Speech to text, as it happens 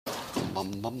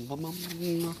bum, bum, bum, bum,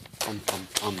 bum, bum,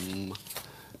 bum.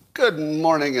 Good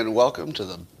morning and welcome to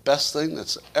the best thing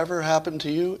that's ever happened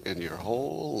to you in your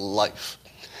whole life.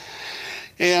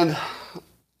 And,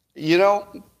 you know,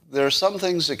 there are some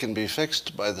things that can be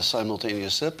fixed by the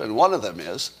simultaneous sip, and one of them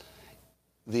is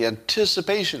the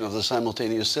anticipation of the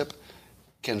simultaneous sip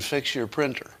can fix your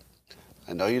printer.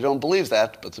 I know you don't believe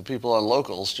that, but the people on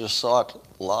Locals just saw it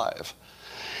live.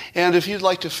 And if you'd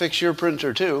like to fix your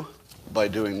printer too, by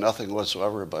doing nothing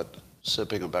whatsoever but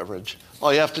sipping a beverage,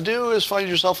 all you have to do is find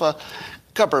yourself a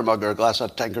cup or mug or a glass, a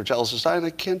tankard, chalice, a stein,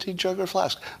 a canteen, jug or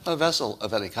flask, a vessel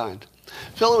of any kind.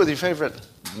 Fill it with your favorite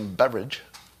beverage,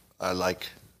 like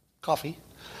coffee,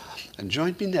 and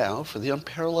join me now for the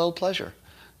unparalleled pleasure.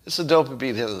 It's the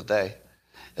dopamine hit of the day.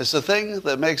 It's the thing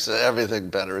that makes everything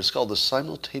better. It's called the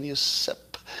simultaneous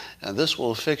sip, and this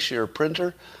will fix your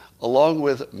printer along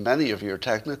with many of your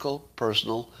technical,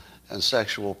 personal, and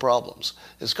sexual problems.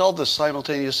 It's called the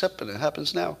simultaneous sip, and it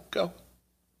happens now. Go.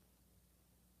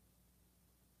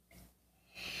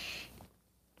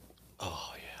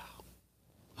 Oh, yeah.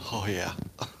 Oh, yeah.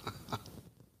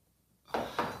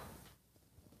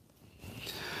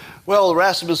 Well,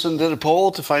 Rasmussen did a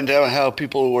poll to find out how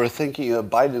people were thinking of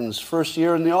Biden's first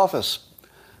year in the office.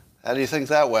 How do you think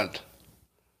that went?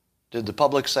 Did the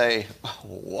public say,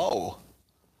 whoa,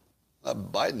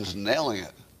 Biden's nailing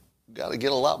it. Got to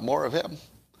get a lot more of him.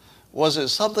 Was it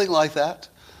something like that?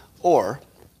 Or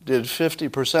did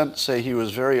 50% say he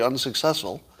was very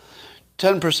unsuccessful,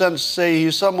 10% say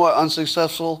he's somewhat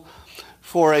unsuccessful,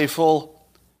 for a full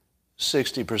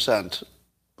 60%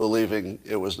 believing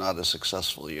it was not a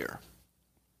successful year?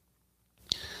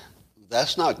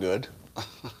 That's not good.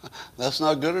 That's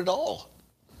not good at all.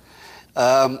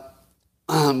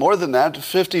 More than that,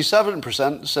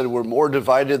 57% said we're more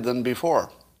divided than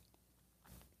before.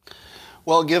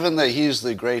 Well, given that he's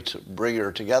the great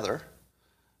bringer together,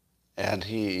 and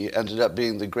he ended up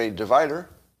being the great divider,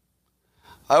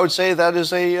 I would say that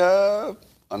is a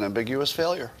unambiguous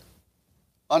failure.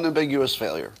 Unambiguous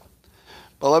failure.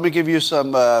 But let me give you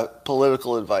some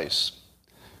political advice.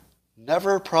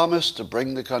 Never promise to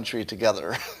bring the country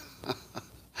together,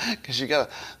 because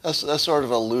that's sort of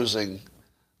a losing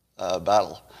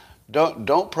battle.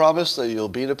 Don't promise that you'll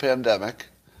beat a pandemic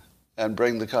and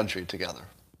bring the country together.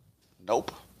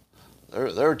 Nope.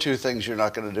 There are two things you're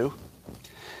not going to do.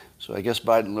 So I guess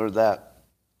Biden learned that.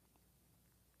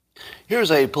 Here's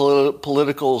a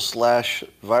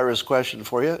political/virus question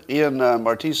for you. Ian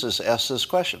Martisis asked this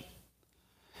question.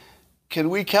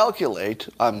 Can we calculate,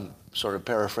 I'm sort of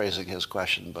paraphrasing his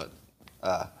question, but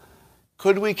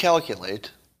could we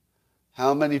calculate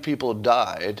how many people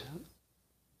died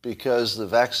because the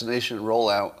vaccination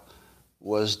rollout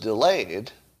was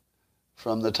delayed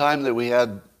from the time that we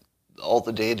had all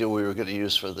the data we were going to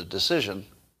use for the decision,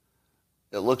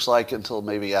 it looks like, until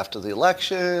maybe after the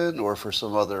election or for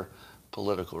some other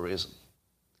political reason?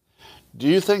 Do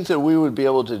you think that we would be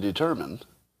able to determine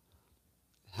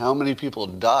how many people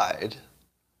died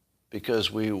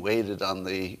because we waited on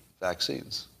the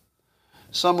vaccines?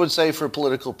 Some would say for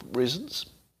political reasons.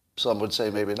 Some would say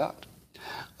maybe not.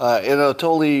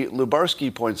 Anatoly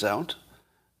Lubarsky points out,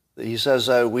 he says,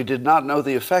 we did not know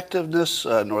the effectiveness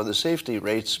nor the safety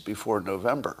rates before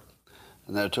November.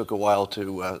 And then it took a while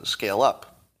to scale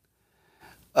up.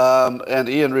 And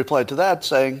Ian replied to that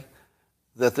saying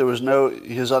that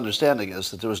his understanding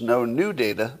is that there was no new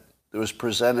data that was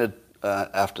presented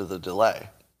after the delay.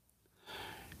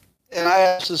 And I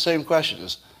ask the same question,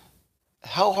 is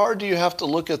how hard do you have to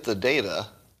look at the data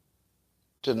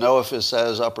to know if it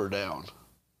says up or down?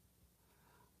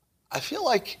 I feel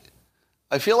like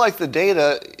the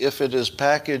data, if it is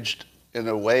packaged in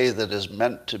a way that is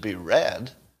meant to be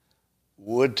read,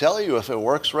 would tell you if it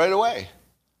works right away.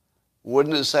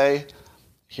 Wouldn't it say,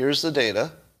 here's the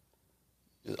data.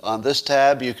 On this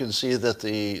tab, you can see that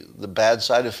the bad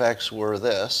side effects were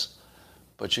this,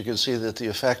 but you can see that the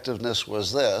effectiveness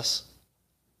was this.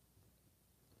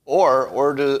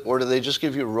 Or do they just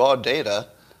give you raw data,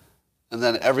 and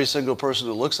then every single person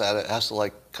who looks at it has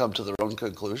to come to their own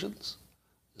conclusions?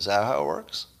 Is that how it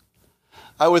works?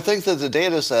 I would think that the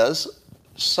data says,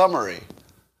 summary,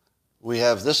 we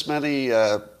have this many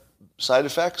side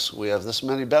effects, we have this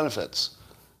many benefits.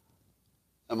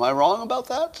 Am I wrong about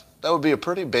that? That would be a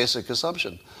pretty basic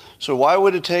assumption. So why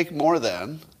would it take more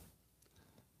than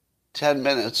 10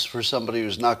 minutes for somebody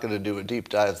who's not going to do a deep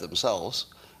dive themselves?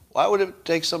 Why would it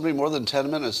take somebody more than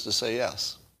 10 minutes to say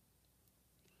yes?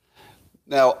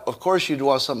 Now, of course, you'd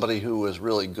want somebody who was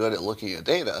really good at looking at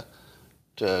data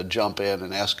to jump in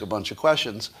and ask a bunch of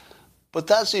questions, but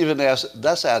that's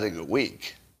adding a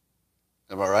week.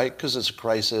 Am I right? Because it's a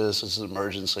crisis, it's an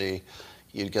emergency.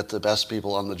 You'd get the best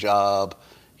people on the job.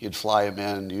 You'd fly them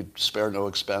in. You'd spare no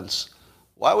expense.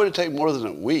 Why would it take more than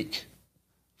a week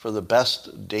for the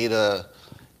best data,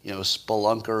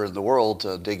 spelunker in the world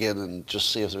to dig in and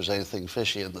just see if there's anything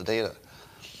fishy in the data?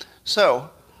 So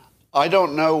I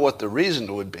don't know what the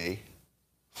reason would be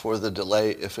for the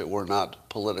delay if it were not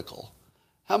political.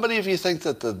 How many of you think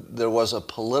that there was a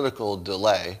political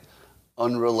delay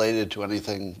unrelated to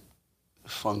anything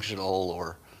functional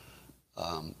or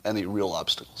any real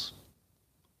obstacles?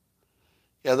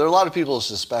 Yeah, there are a lot of people who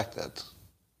suspect that,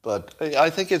 but I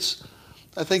think it's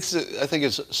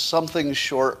something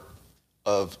short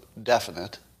of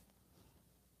definite.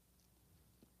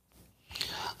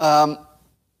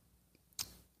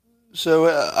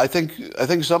 So I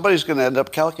think somebody's going to end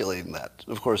up calculating that.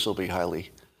 Of course, it'll be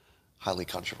highly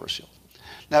controversial.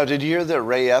 Now, did you hear that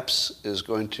Ray Epps is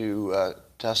going to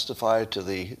testify to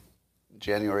the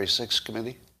January 6th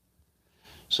committee?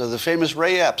 So the famous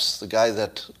Ray Epps, the guy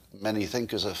that many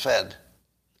think is a Fed.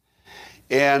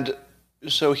 And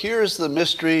so here's the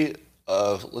mystery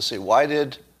of, let's see, why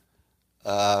did,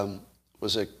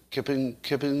 was it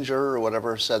Kippinger or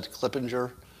whatever said,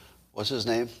 Clippinger, what's his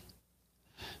name?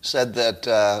 Said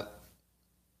that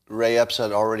Ray Epps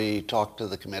had already talked to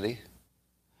the committee.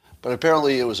 But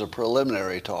apparently it was a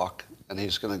preliminary talk, and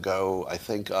he's going to go, I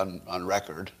think, on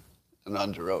record and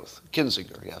under oath.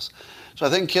 Kinzinger, yes. So I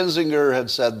think Kinzinger had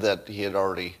said that he had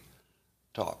already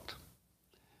talked.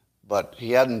 But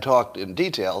he hadn't talked in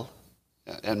detail,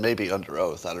 and maybe under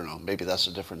oath. I don't know. Maybe that's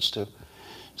the difference, too.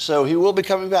 So he will be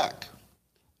coming back.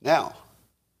 Now,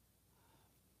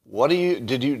 do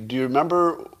you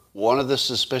remember one of the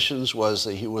suspicions was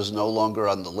that he was no longer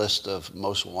on the list of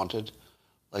most wanted?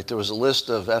 Like there was a list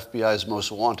of FBI's most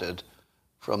wanted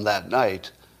from that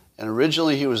night, and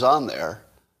originally he was on there,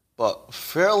 but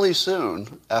fairly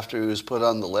soon after he was put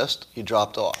on the list, he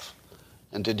dropped off.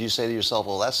 And did you say to yourself,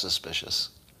 well, that's suspicious?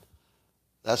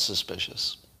 That's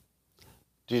suspicious.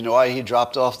 Do you know why he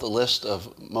dropped off the list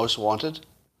of most wanted?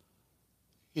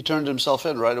 He turned himself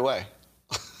in right away.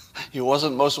 He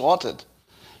wasn't most wanted.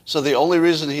 So the only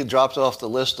reason he dropped off the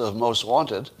list of most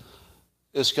wanted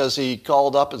is because he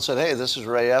called up and said, hey, this is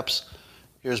Ray Epps.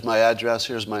 Here's my address.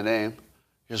 Here's my name.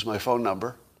 Here's my phone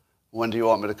number. When do you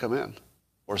want me to come in?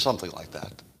 Or something like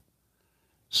that.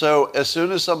 So as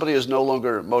soon as somebody is no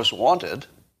longer most wanted,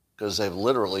 because they've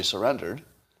literally surrendered,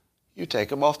 you take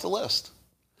them off the list.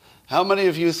 How many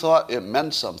of you thought it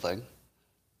meant something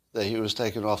that he was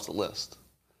taken off the list?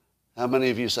 How many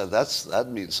of you said that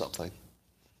means something?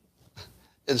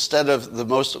 Instead of the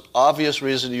most obvious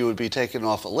reason you would be taken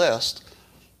off a list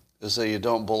is that you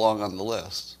don't belong on the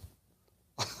list.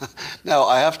 Now,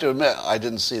 I have to admit, I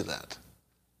didn't see that.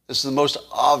 It's the most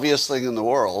obvious thing in the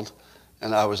world,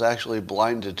 and I was actually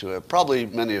blinded to it. Probably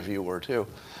many of you were too.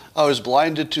 I was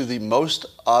blinded to the most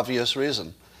obvious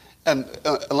reason. And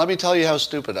let me tell you how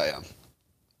stupid I am.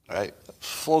 All right?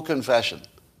 Full confession.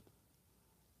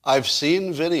 I've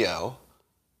seen video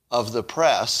of the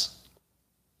press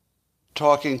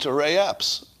talking to Ray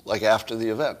Epps, like after the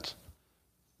event.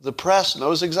 The press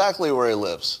knows exactly where he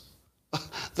lives.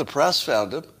 The press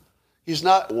found him.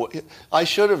 I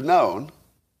should have known,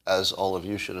 as all of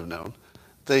you should have known,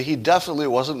 that he definitely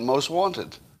wasn't most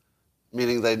wanted,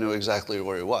 meaning they knew exactly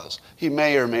where he was. He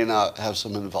may or may not have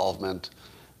some involvement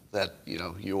that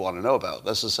you want to know about.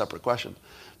 That's a separate question.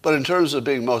 But in terms of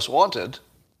being most wanted,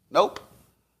 nope.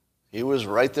 He was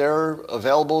right there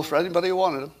available for anybody who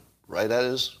wanted him, right at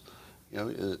his,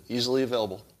 easily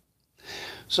available.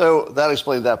 So that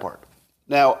explained that part.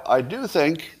 Now, I do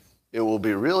think it will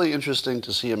be really interesting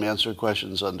to see him answer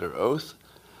questions under oath.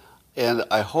 And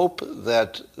I hope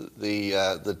that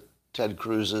the Ted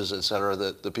Cruz's, et cetera,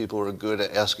 the people who are good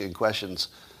at asking questions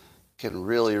can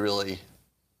really, really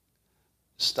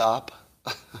stop.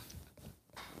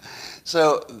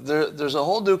 So there's a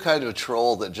whole new kind of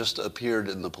troll that just appeared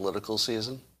in the political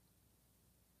season.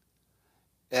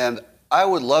 And I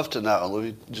would love to know, let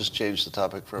me just change the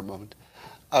topic for a moment.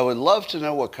 I would love to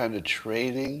know what kind of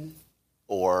training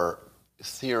or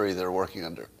theory they're working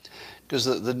under. Because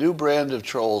the new brand of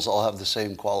trolls all have the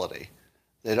same quality.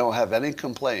 They don't have any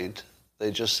complaint.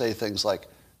 They just say things like,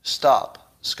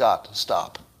 stop, Scott,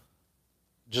 stop.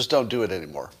 Just don't do it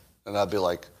anymore. And I'd be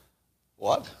like,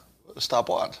 what? Stop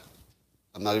what?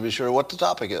 I'm not even sure what the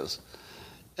topic is.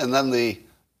 And then the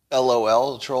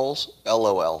LOL trolls,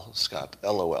 LOL, Scott,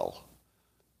 LOL.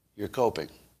 You're coping.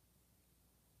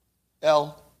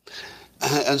 L.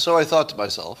 And so I thought to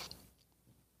myself,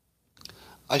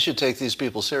 I should take these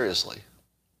people seriously.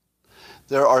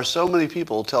 There are so many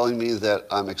people telling me that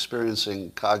I'm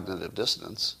experiencing cognitive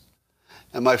dissonance.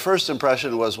 And my first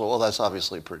impression was, well, that's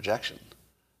obviously projection.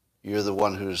 You're the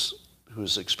one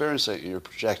who's experiencing it. You're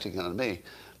projecting it on me.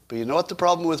 But you know what the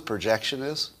problem with projection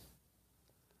is?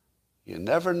 You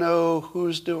never know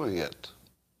who's doing it.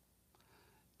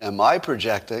 Am I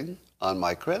projecting on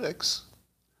my critics,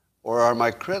 or are my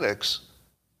critics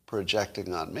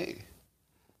projecting on me?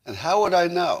 And how would I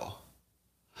know?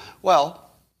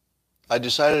 Well, I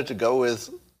decided to go with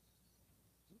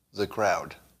the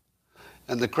crowd.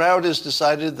 And the crowd has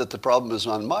decided that the problem is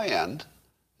on my end.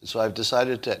 And so I've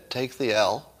decided to take the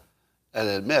L and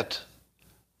admit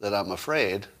that I'm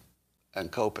afraid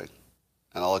and coping.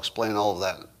 And I'll explain all of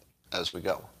that as we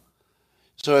go.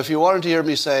 So if you wanted to hear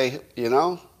me say, you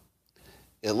know,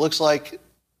 it looks like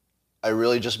I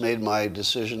really just made my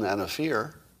decision out of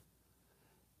fear.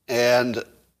 And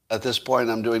at this point,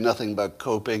 I'm doing nothing but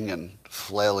coping and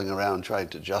flailing around trying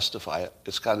to justify it.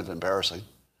 It's kind of embarrassing.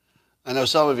 I know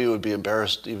some of you would be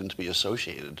embarrassed even to be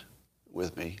associated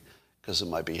with me because of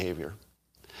my behavior.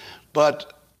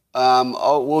 But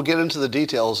we'll get into the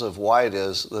details of why it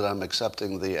is that I'm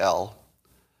accepting the L.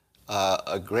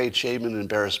 A great shame and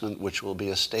embarrassment, which will be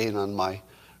a stain on my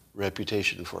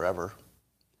reputation forever.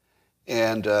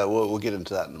 And we'll get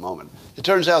into that in a moment. It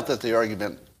turns out that the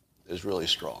argument is really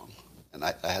strong, and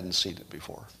I hadn't seen it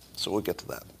before. So we'll get to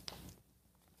that.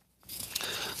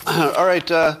 All right,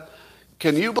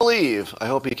 can you believe, I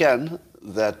hope you can,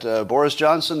 that Boris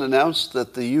Johnson announced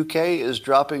that the UK is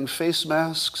dropping face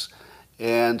masks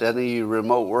and any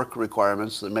remote work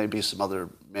requirements? There may be some other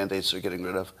mandates they're getting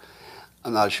rid of.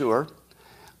 I'm not sure.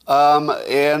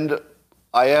 And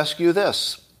I ask you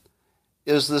this.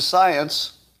 Is the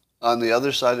science on the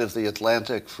other side of the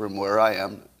Atlantic from where I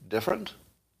am different?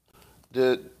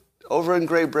 Over in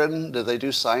Great Britain, do they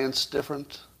do science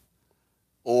different?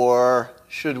 Or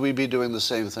should we be doing the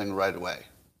same thing right away?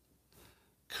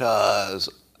 Because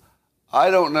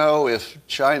I don't know if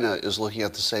China is looking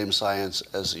at the same science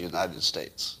as the United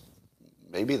States.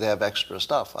 Maybe they have extra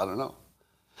stuff, I don't know.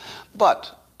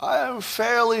 But I am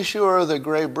fairly sure that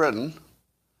Great Britain,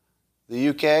 the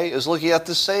UK, is looking at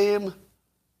the same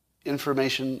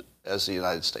information as the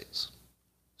United States.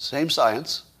 Same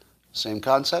science, same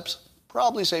concepts,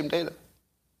 probably same data.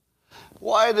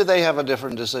 Why do they have a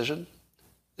different decision?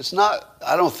 It's not,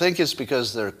 I don't think it's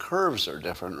because their curves are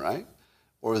different, right?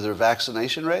 Or their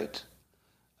vaccination rate.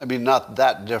 I mean, not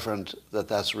that different that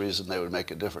that's the reason they would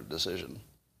make a different decision.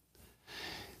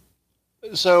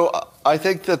 So I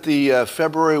think that the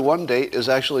February 1 date is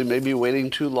actually maybe waiting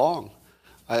too long.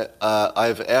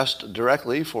 I've asked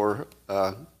directly for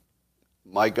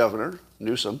my governor,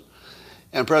 Newsom,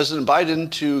 and President Biden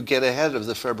to get ahead of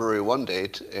the February 1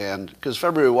 date, and because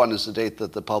February 1 is the date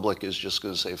that the public is just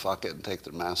going to say fuck it and take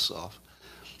their masks off.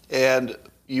 And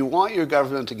you want your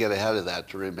government to get ahead of that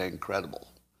to remain credible.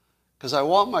 Because I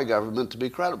want my government to be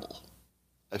credible.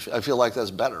 I feel like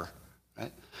that's better,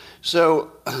 right?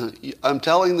 So I'm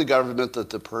telling the government that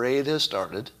the parade has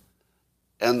started,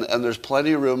 and there's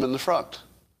plenty of room in the front.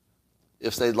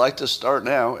 If they'd like to start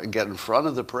now and get in front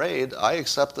of the parade, I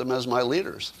accept them as my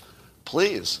leaders.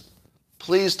 Please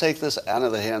take this out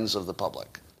of the hands of the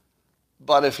public.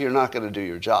 But if you're not going to do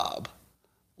your job,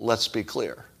 let's be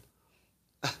clear.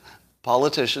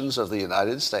 Politicians of the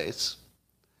United States,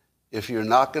 if you're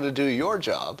not going to do your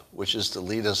job, which is to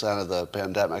lead us out of the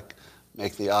pandemic,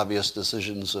 make the obvious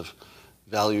decisions of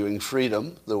valuing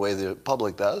freedom the way the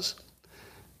public does,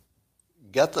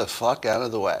 get the fuck out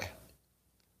of the way.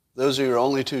 Those are your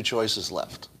only two choices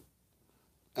left.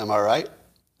 Am I right?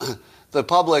 The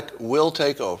public will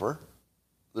take over.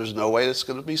 There's no way it's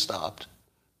going to be stopped.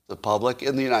 The public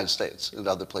in the United States, in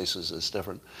other places it's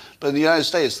different, but in the United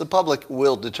States, the public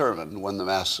will determine when the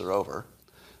masks are over.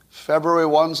 February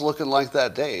 1's looking like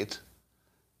that date.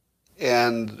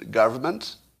 And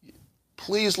government,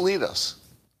 please lead us.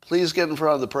 Please get in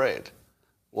front of the parade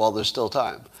while there's still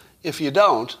time. If you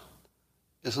don't,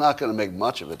 it's not going to make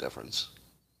much of a difference.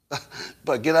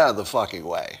 But get out of the fucking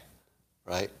way,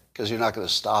 right? Because you're not going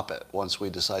to stop it once we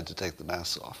decide to take the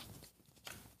masks off.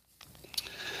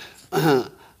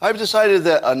 I've decided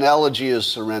that analogy is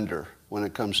surrender when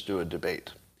it comes to a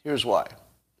debate. Here's why.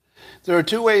 There are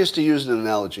two ways to use an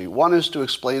analogy. One is to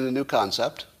explain a new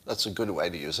concept. That's a good way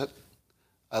to use it.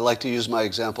 I like to use my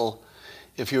example.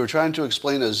 If you were trying to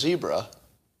explain a zebra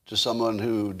to someone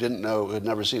who didn't know, who had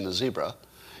never seen a zebra,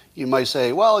 you might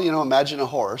say, well, imagine a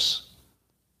horse,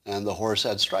 and the horse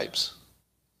had stripes.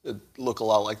 It'd look a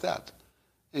lot like that.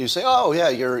 And you say, oh, yeah,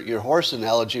 your horse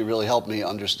analogy really helped me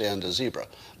understand a zebra.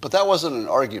 But that wasn't an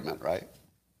argument, right?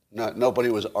 Nobody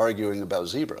was arguing about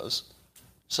zebras.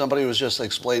 Somebody was just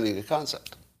explaining a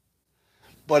concept.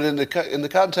 But in the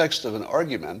context of an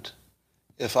argument,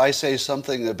 if I say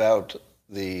something about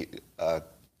the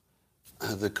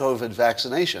the COVID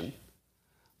vaccination,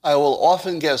 I will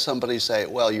often get somebody say,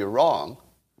 well, you're wrong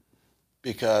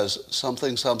because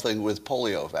something with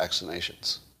polio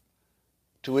vaccinations.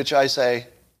 To which I say,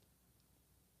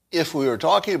 if we were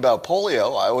talking about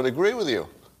polio, I would agree with you.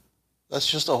 That's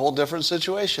just a whole different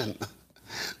situation.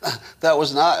 That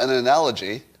was not an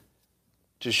analogy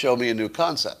to show me a new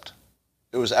concept.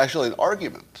 It was actually an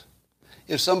argument.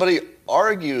 If somebody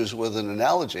argues with an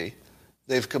analogy,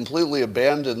 they've completely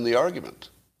abandoned the argument,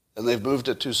 and they've moved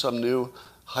it to some new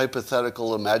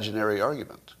hypothetical imaginary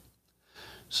argument.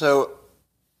 So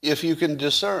if you can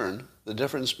discern the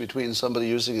difference between somebody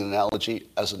using an analogy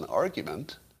as an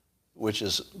argument, which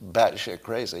is batshit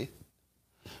crazy,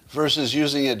 versus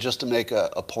using it just to make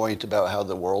a point about how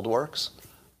the world works,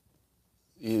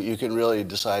 you can really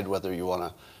decide whether you want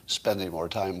to spend any more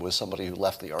time with somebody who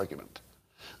left the argument.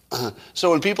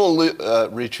 So when people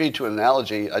retreat to an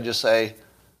analogy, I just say,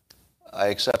 I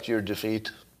accept your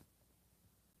defeat.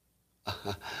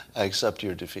 I accept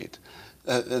your defeat.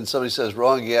 And somebody says,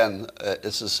 wrong again,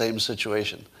 it's the same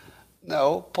situation.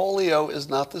 No, polio is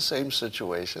not the same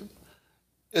situation.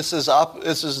 It's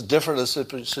as different a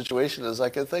situation as I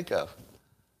can think of.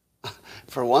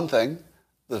 For one thing,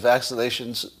 the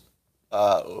vaccinations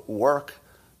work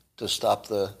to stop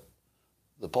the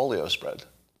polio spread.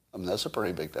 I mean, that's a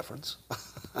pretty big difference.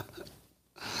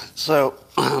 So,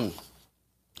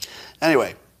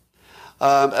 anyway,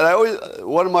 and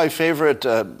one of my favorite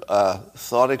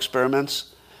thought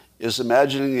experiments is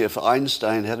imagining if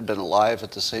Einstein had been alive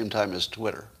at the same time as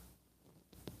Twitter.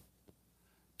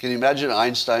 Can you imagine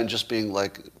Einstein just being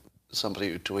like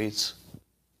somebody who tweets?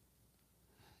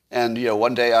 And,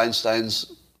 one day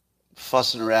Einstein's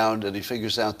fussing around and he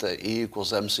figures out that E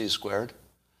equals MC squared.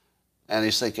 And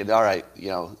he's thinking, all right,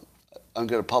 I'm going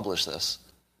to publish this.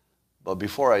 But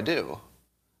before I do,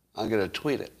 I'm going to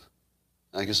tweet it.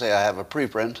 I can say I have a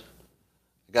preprint.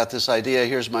 I got this idea.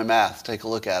 Here's my math. Take a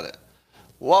look at it.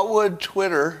 What would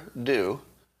Twitter do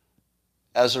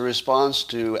as a response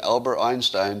to Albert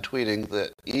Einstein tweeting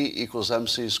that E equals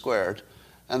MC squared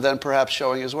and then perhaps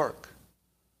showing his work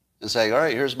and saying, all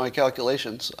right, here's my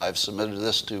calculations. I've submitted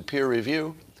this to peer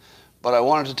review, but I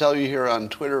wanted to tell you here on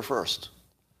Twitter first.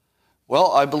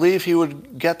 Well, I believe he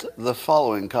would get the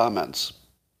following comments.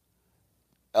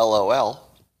 LOL.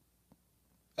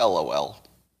 LOL.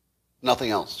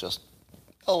 Nothing else, just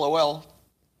LOL.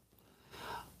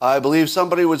 I believe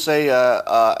somebody would say,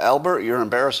 Albert, you're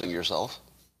embarrassing yourself.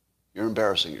 You're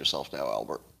embarrassing yourself now,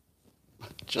 Albert.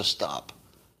 Just stop.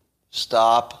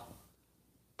 Stop.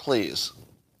 Please.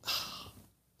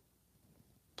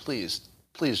 Please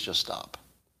just stop.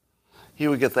 He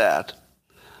would get that.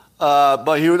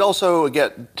 But he would also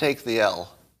take the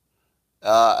L.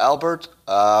 Albert,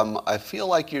 I feel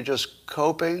like you're just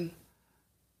coping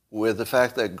with the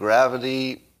fact that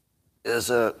gravity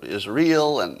is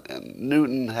real and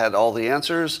Newton had all the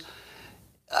answers.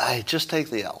 I just take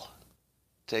the L.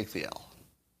 Take the L.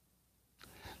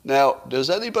 Now, does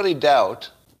anybody doubt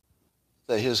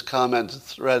that his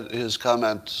comments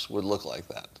would look like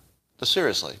that? But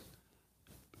seriously,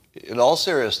 in all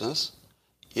seriousness,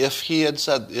 if he had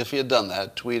done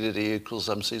that, tweeted E equals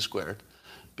MC squared,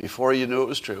 before you knew it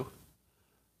was true,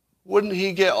 wouldn't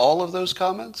he get all of those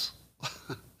comments?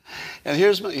 And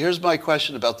here's my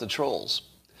question about the trolls.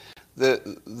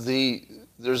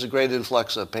 There's a great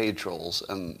influx of paid trolls,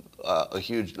 and a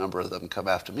huge number of them come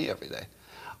after me every day.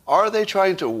 Are they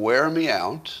trying to wear me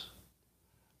out?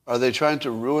 Are they trying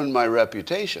to ruin my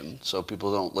reputation so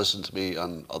people don't listen to me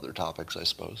on other topics, I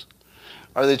suppose?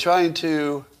 Are they trying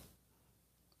to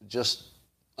just,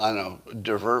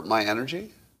 divert my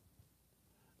energy?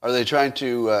 Are they trying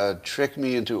to trick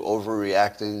me into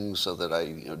overreacting so that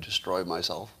I, destroy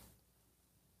myself?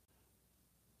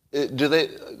 So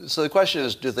the question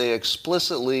is, do they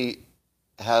explicitly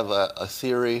have a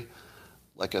theory,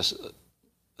 like a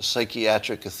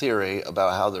psychiatric theory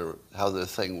about how the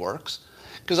thing works?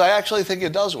 Because I actually think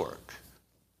it does work.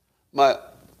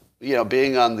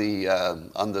 Being on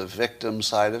the victim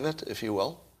side of it, if you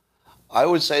will, I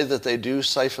would say that they do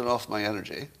siphon off my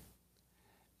energy.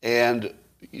 And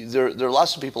there are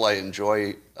lots of people I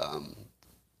enjoy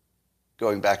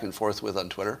going back and forth with on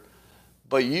Twitter.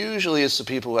 But usually it's the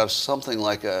people who have something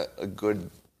like a good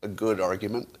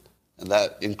argument, and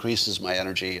that increases my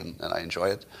energy, and I enjoy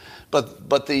it.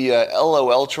 But the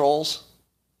LOL trolls,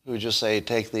 who just say,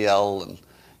 take the L and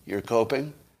you're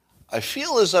coping, I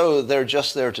feel as though they're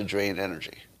just there to drain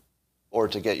energy or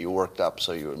to get you worked up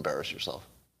so you embarrass yourself.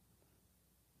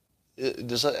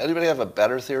 Does anybody have a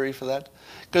better theory for that?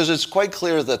 Because it's quite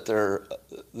clear that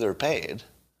they're paid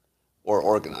or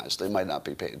organized. They might not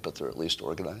be paid, but they're at least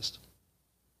organized.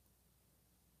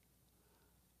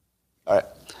 All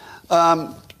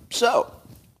right. So,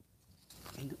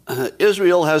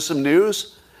 Israel has some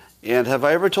news. And have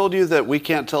I ever told you that we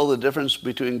can't tell the difference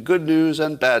between good news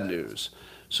and bad news?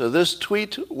 So this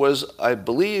tweet was, I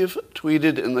believe,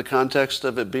 tweeted in the context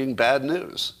of it being bad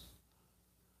news.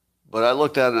 But I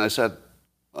looked at it and I said,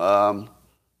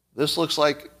 this looks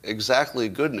like exactly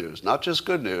good news. Not just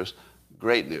good news,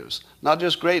 great news. Not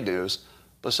just great news,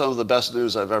 but some of the best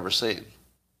news I've ever seen.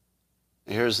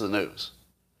 And here's the news.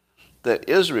 That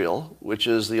Israel, which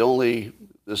is the only,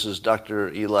 this is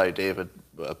Dr. Eli David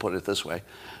put it this way.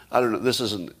 I don't know, this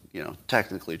isn't,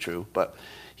 technically true, but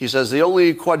he says the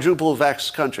only quadruple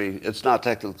vaxxed country, it's not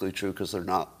technically true because they're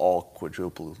not all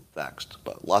quadruple vaxxed,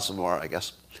 but lots of them are, I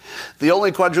guess. The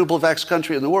only quadruple vaxxed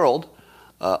country in the world,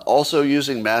 also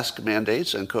using mask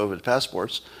mandates and COVID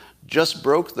passports, just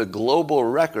broke the global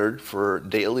record for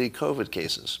daily COVID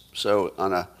cases. So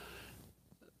on a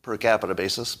per capita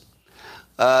basis.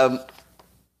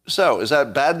 So is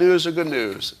that bad news or good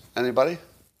news? Anybody?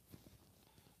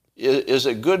 Is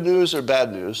it good news or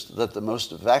bad news that the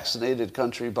most vaccinated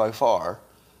country by far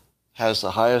has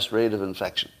the highest rate of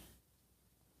infection?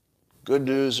 Good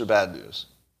news or bad news?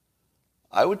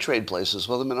 I would trade places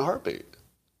with them in a heartbeat.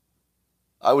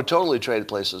 I would totally trade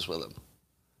places with them,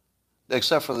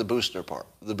 except for the booster part.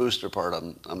 The booster part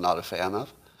I'm not a fan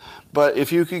of. But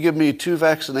if you could give me 2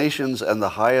 vaccinations and the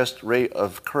highest rate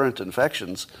of current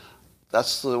infections,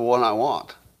 that's the one I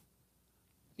want.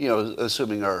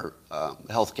 Assuming our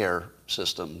healthcare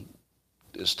system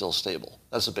is still stable.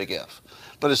 That's a big if.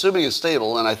 But assuming it's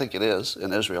stable, and I think it is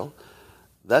in Israel,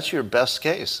 that's your best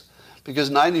case.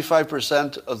 Because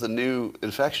 95% of the new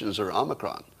infections are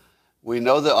Omicron. We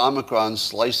know that Omicron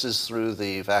slices through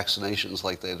the vaccinations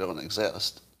like they don't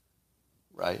exist,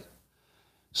 right?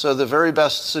 So the very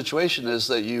best situation is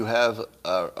that you have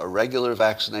a regular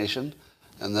vaccination,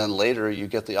 and then later you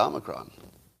get the Omicron.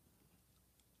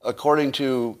 According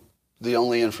to the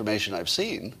only information I've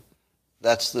seen,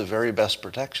 that's the very best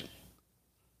protection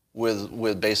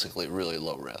with basically really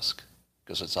low risk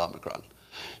because it's Omicron.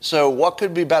 So what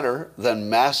could be better than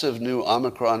massive new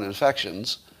Omicron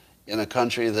infections in a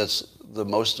country that's the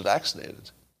most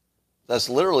vaccinated? That's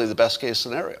literally the best case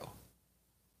scenario,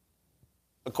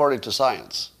 according to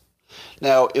science.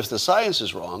 Now, if the science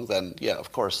is wrong, then yeah,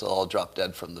 of course they'll all drop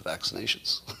dead from the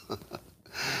vaccinations.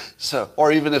 So,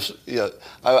 or even if,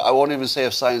 I won't even say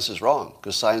if science is wrong,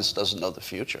 because science doesn't know the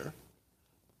future,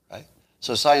 right?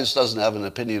 So science doesn't have an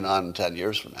opinion on 10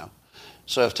 years from now.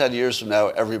 So if 10 years from now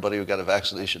everybody who got a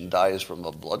vaccination dies from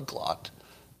a blood clot,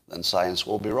 then science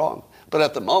will be wrong. But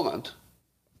at the moment,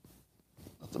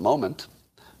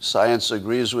 science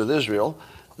agrees with Israel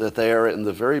that they are in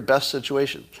the very best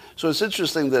situation. So it's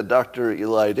interesting that Dr.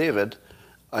 Eli David,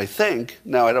 I think,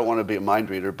 now I don't want to be a mind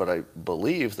reader, but I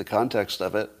believe the context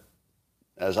of it,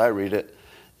 as I read it,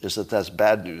 is that that's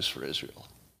bad news for Israel,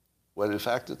 when in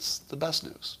fact it's the best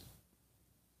news.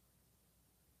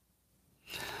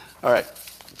 All right.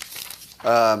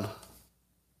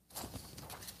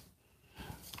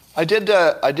 I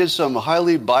did some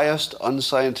highly biased,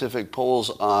 unscientific polls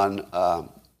on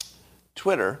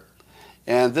Twitter,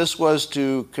 and this was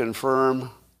to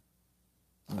confirm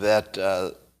that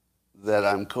that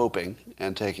I'm coping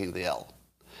and taking the L.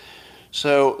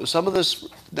 So some of this,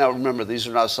 now remember, these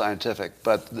are not scientific,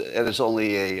 but it is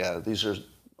only these are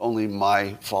only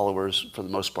my followers for the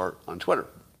most part on Twitter.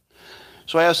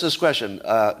 So I asked this question,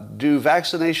 do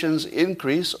vaccinations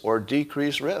increase or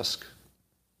decrease risk?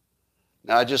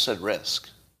 Now I just said risk,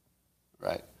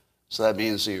 right? So that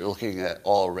means that you're looking at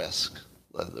all risk.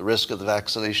 The risk of the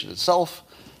vaccination itself,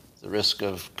 the risk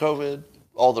of COVID,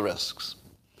 all the risks.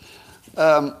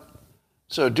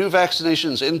 So do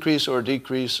vaccinations increase or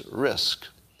decrease risk?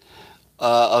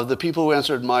 Of the people who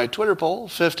answered my Twitter poll,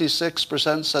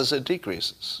 56% says it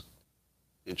decreases.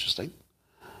 Interesting.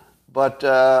 But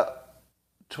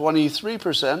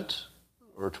 23%,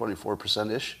 or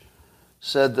 24%-ish,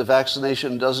 said the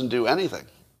vaccination doesn't do anything.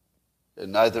 It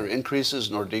neither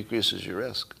increases nor decreases your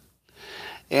risk.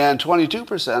 And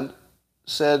 22%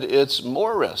 said it's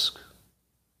more risk.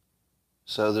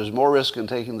 So there's more risk in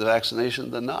taking the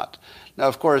vaccination than not. Now,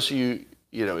 of course, you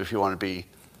know, if you want to be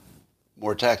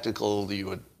more technical, you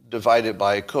would divide it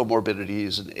by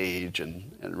comorbidities and age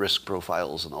and risk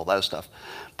profiles and all that stuff.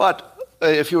 But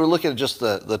if you were looking at just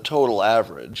the total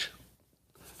average,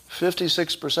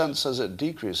 56% says it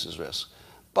decreases risk.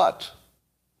 But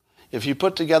if you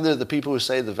put together the people who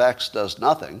say the vax does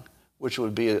nothing, which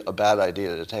would be a bad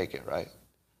idea to take it, right?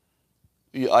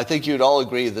 I think you'd all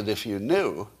agree that if you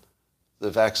knew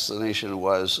the vaccination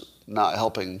was not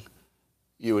helping,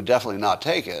 you would definitely not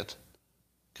take it,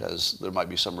 because there might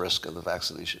be some risk of the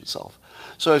vaccination itself.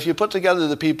 So if you put together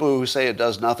the people who say it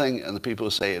does nothing and the people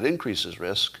who say it increases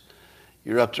risk,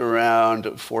 you're up to around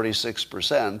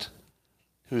 46%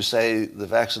 who say the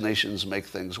vaccinations make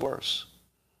things worse.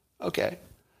 Okay.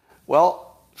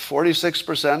 Well,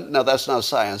 46%, now that's not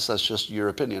science, that's just your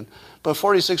opinion, but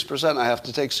 46% I have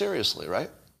to take seriously, right?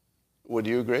 Would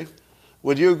you agree?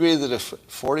 Would you agree that if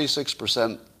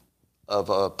 46% of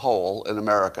a poll in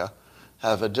America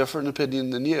have a different opinion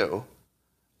than you,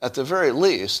 at the very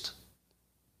least,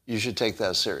 you should take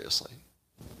that seriously?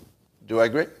 Do I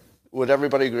agree? Would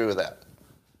everybody agree with that?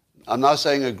 I'm not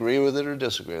saying agree with it or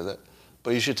disagree with it,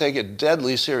 but you should take it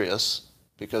deadly serious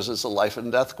because it's a life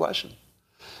and death question.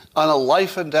 On a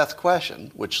life and death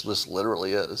question, which this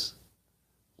literally is,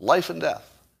 life and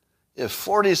death, if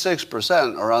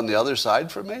 46% are on the other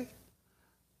side for me,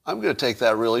 I'm going to take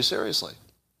that really seriously.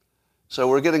 So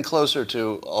we're getting closer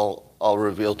to, I'll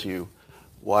reveal to you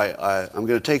why I'm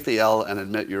going to take the L and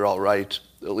admit you're all right,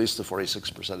 at least the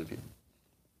 46% of you.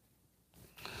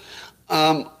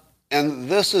 And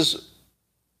this is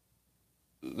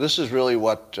really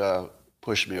what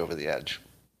pushed me over the edge.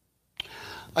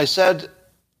 I said,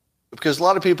 because a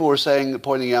lot of people were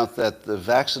pointing out that the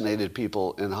vaccinated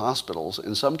people in hospitals,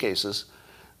 in some cases,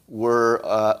 were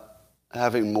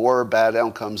having more bad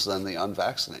outcomes than the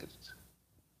unvaccinated.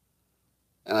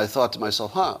 And I thought to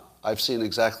myself, I've seen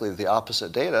exactly the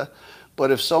opposite data,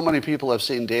 but if so many people have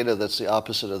seen data that's the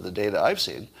opposite of the data I've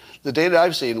seen, the data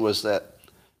I've seen was that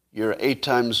you're 8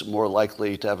 times more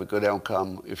likely to have a good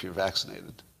outcome if you're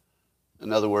vaccinated.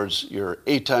 In other words, you're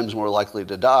 8 times more likely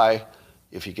to die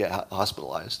if you get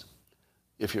hospitalized,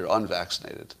 if you're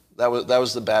unvaccinated. That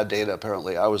was the bad data,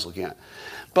 apparently, I was looking at.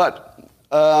 But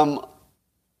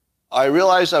I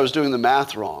realized I was doing the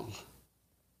math wrong.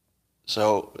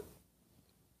 So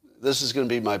this is going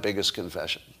to be my biggest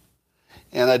confession.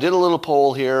 And I did a little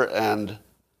poll here, and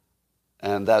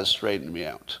that straightened me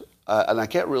out. And I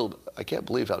can't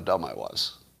believe how dumb I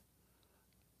was.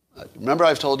 Remember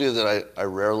I've told you that I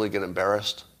rarely get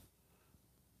embarrassed?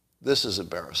 This is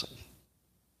embarrassing.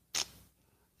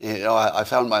 You know, I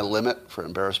found my limit for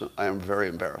embarrassment. I am very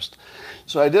embarrassed.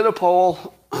 So I did a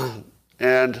poll,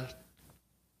 and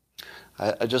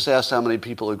I just asked how many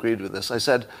people agreed with this. I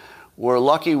said, we're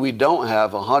lucky we don't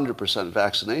have 100%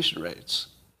 vaccination rates.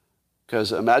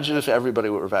 Because imagine if everybody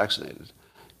were vaccinated.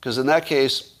 Because in that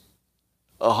case,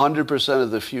 100% of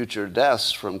the future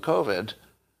deaths from COVID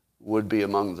would be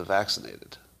among the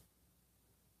vaccinated.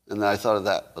 And then I thought of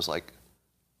that. I was like,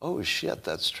 oh shit,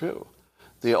 that's true.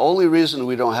 The only reason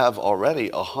we don't have already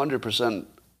 100%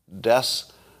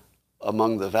 deaths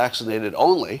among the vaccinated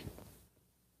only,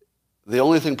 the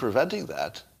only thing preventing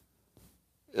that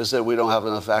is that we don't have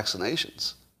enough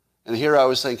vaccinations. And here I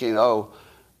was thinking,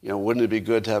 wouldn't it be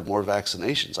good to have more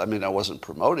vaccinations? I mean, I wasn't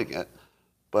promoting it,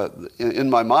 but in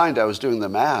my mind I was doing the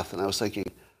math and I was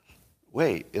thinking,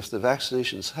 wait, if the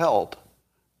vaccinations help,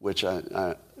 which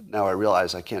now I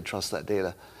realize I can't trust that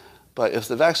data, but if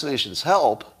the vaccinations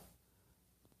help,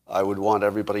 I would want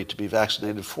everybody to be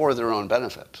vaccinated for their own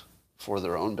benefit,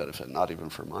 not even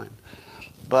for mine.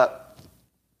 But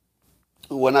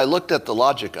when I looked at the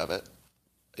logic of it,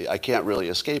 I can't really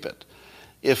escape it.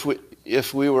 If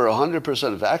we were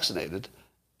 100% vaccinated,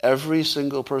 every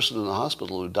single person in the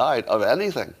hospital who died of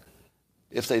anything,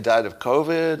 if they died of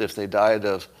COVID, if they died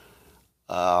of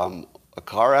a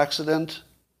car accident,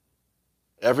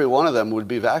 every one of them would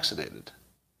be vaccinated.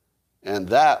 And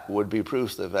that would be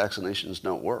proof that vaccinations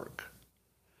don't work.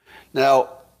 Now,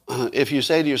 if you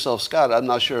say to yourself, Scott, I'm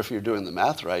not sure if you're doing the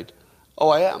math right. Oh,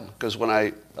 I am, because when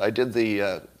I did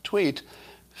the tweet,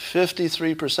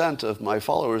 53% of my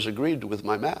followers agreed with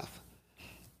my math.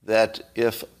 That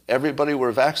if everybody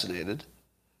were vaccinated,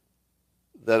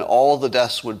 then all the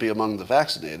deaths would be among the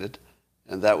vaccinated,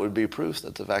 and that would be proof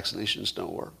that the vaccinations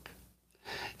don't work.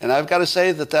 And I've got to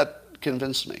say that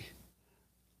convinced me.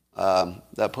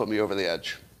 That put me over the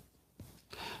edge.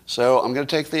 So I'm going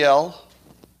to take the L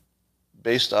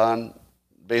based on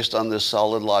this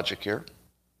solid logic here.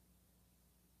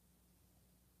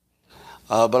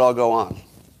 But I'll go on.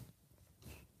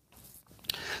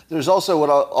 There's also what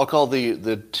I'll call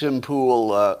the Tim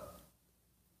Pool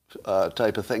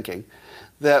type of thinking,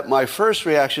 that my first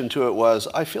reaction to it was,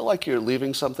 I feel like you're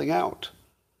leaving something out.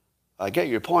 I get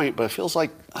your point, but it feels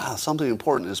like something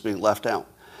important is being left out.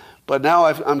 But now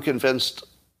I'm convinced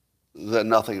that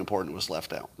nothing important was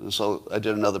left out. And so I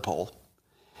did another poll.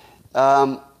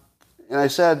 And I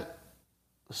said,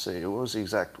 let's see, what was the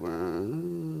exact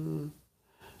word?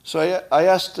 So I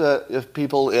asked if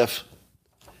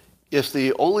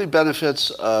the only benefits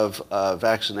of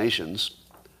vaccinations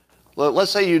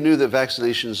let's say you knew that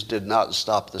vaccinations did not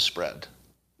stop the spread,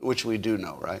 which we do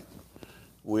know, right?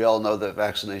 We all know that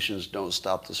vaccinations don't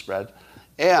stop the spread.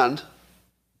 And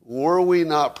were we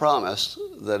not promised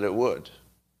that it would?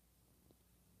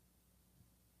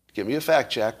 Give me a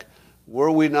fact check.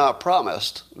 Were we not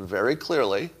promised very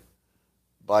clearly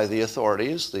by the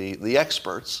authorities, the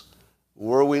experts,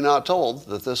 were we not told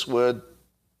that this would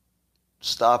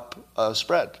stop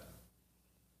spread?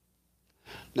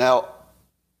 Now,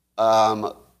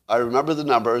 I remember the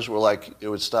numbers were like it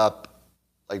would stop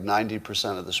like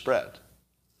 90% of the spread.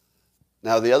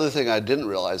 Now, the other thing I didn't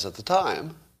realize at the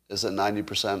time is that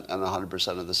 90% and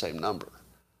 100% are the same number.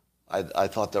 I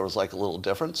thought there was like a little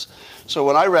difference. So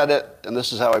when I read it, and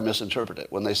this is how I misinterpret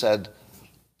it, when they said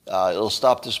it'll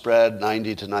stop the spread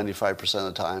 90 to 95% of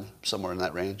the time, somewhere in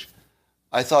that range,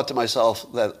 I thought to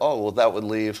myself that, oh, well, that would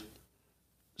leave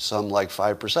some like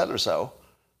 5% or so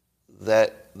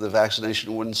that the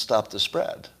vaccination wouldn't stop the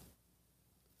spread.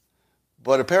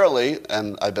 But apparently,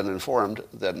 and I've been informed,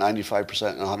 that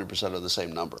 95% and 100% are the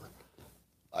same number.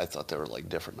 I thought they were like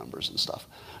different numbers and stuff.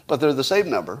 But they're the same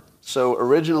number. So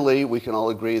originally, we can all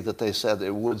agree that they said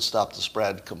it would stop the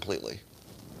spread completely.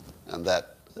 And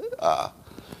that,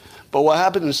 but what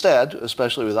happened instead,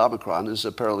 especially with Omicron, is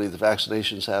apparently the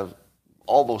vaccinations have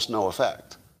almost no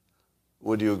effect.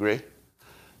 Would you agree?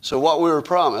 So what we were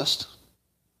promised,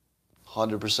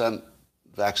 100%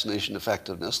 vaccination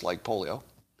effectiveness like polio,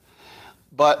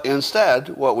 but instead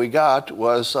what we got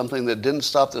was something that didn't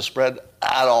stop the spread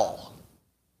at all.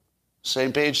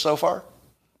 Same page so far?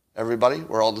 Everybody?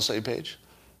 We're all on the same page?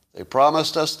 They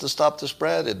promised us to stop the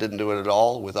spread. It didn't do it at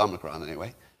all, with Omicron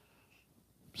anyway.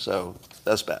 So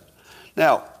that's bad.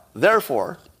 Now,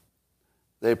 therefore,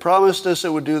 they promised us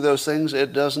it would do those things.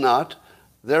 It does not.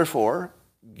 Therefore,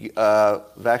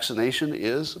 vaccination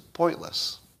is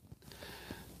pointless.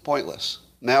 Pointless.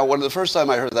 Now, when the first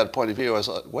time I heard that point of view, I was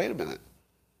like, wait a minute.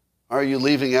 Are you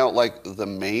leaving out like the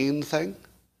main thing?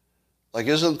 Like,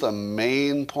 isn't the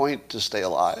main point to stay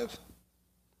alive?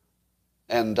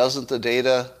 And doesn't the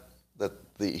data that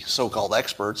the so-called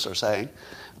experts are saying,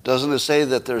 doesn't it say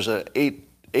that there's an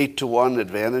 8 to 1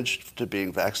 advantage to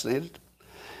being vaccinated?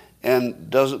 And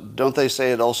don't they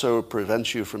say it also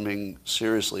prevents you from being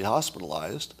seriously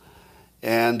hospitalized?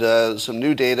 And some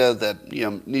new data that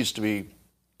needs to be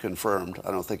confirmed.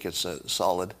 I don't think it's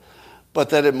solid, but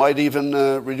that it might even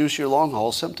reduce your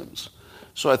long-haul symptoms.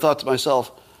 So I thought to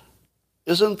myself,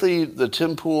 isn't the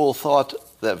Tim Pool thought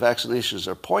that vaccinations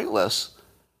are pointless?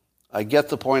 I get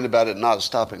the point about it not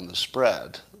stopping the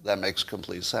spread. That makes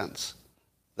complete sense.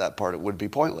 That part, it would be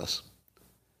pointless.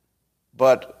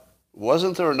 But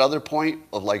wasn't there another point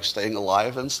of like staying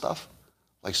alive and stuff?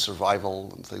 Like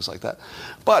survival and things like that?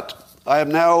 But I have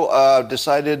now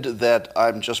decided that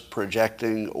I'm just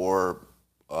projecting or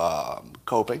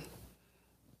coping.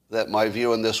 That my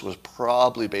view on this was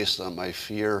probably based on my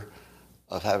fear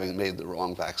of having made the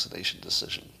wrong vaccination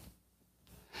decision.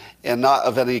 And not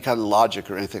of any kind of logic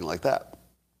or anything like that.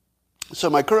 So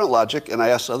my current logic, and I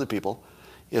asked other people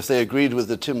if they agreed with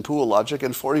the Tim Pool logic,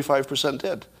 and 45%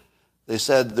 did. They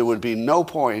said there would be no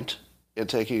point in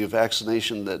taking a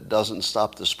vaccination that doesn't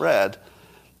stop the spread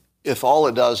if all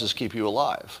it does is keep you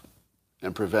alive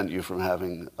and prevent you from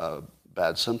having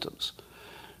bad symptoms.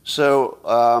 So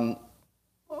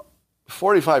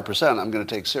 45% I'm going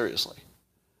to take seriously.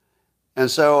 And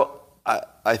so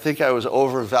I think I was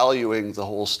overvaluing the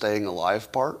whole staying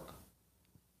alive part.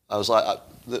 I was like,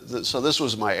 so this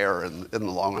was my error in the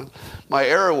long run. My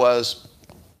error was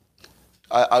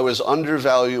I was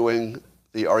undervaluing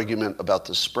the argument about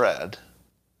the spread,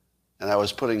 and I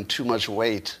was putting too much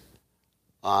weight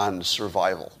on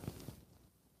survival.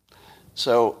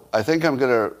 So I think I'm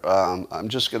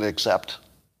just going to accept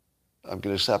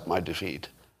my defeat.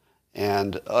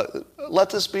 And let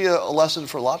this be a lesson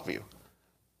for a lot of you.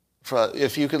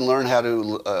 If you can learn how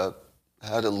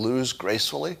to lose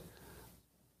gracefully,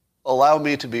 allow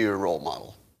me to be your role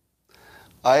model.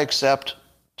 I accept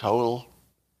total,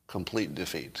 complete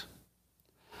defeat.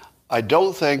 I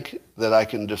don't think that I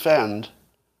can defend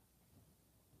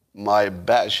my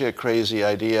batshit crazy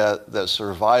idea that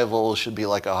survival should be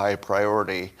like a high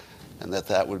priority and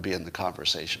that would be in the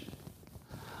conversation.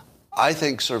 I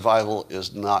think survival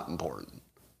is not important,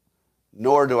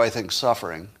 nor do I think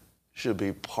suffering should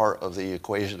be part of the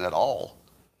equation at all.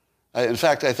 In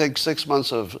fact, I think 6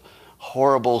 months of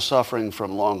horrible suffering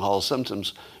from long-haul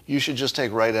symptoms, you should just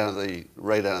take right out of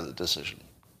the decision,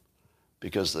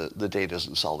 because the data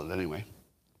isn't solid anyway.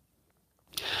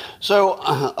 So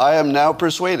I am now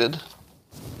persuaded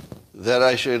that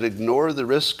I should ignore the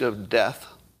risk of death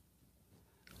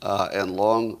and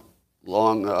long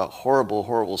horrible,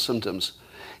 horrible symptoms.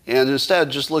 And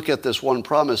instead, just look at this one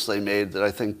promise they made that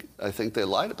I think they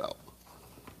lied about.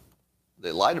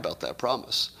 They lied about that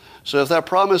promise. So if that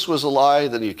promise was a lie,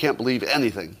 then you can't believe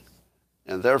anything.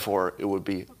 And therefore, it would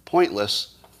be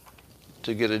pointless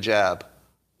to get a jab.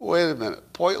 Wait a minute,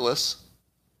 pointless?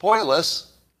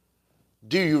 Pointless?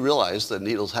 Do you realize that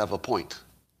needles have a point?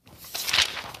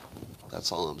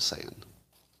 That's all I'm saying.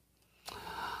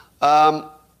 And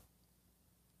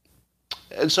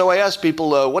so I asked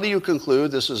people, what do you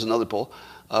conclude? This is another poll.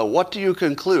 What do you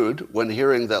conclude when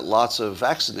hearing that lots of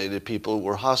vaccinated people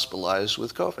were hospitalized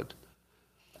with COVID?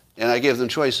 And I gave them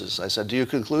choices. I said, do you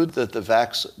conclude that the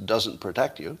vax doesn't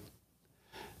protect you?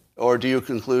 Or do you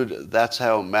conclude that's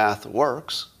how math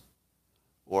works?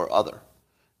 Or other?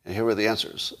 And here were the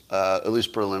answers, at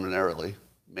least preliminarily.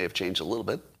 May have changed a little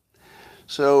bit.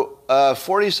 So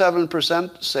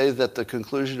 47% say that the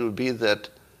conclusion would be that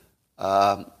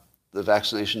the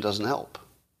vaccination doesn't help.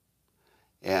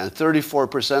 And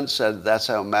 34% said that's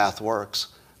how math works.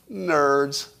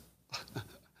 Nerds.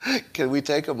 Can we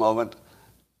take a moment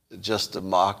just to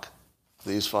mock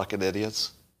these fucking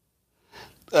idiots?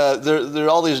 There are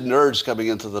all these nerds coming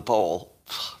into the poll.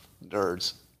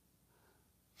 Nerds.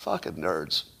 Fucking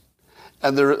nerds.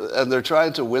 And they're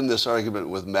trying to win this argument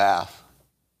with math.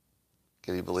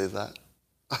 Can you believe that?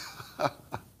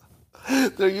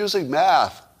 They're using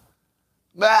math.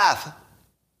 Math!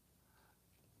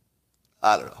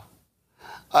 I don't know.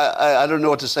 I don't know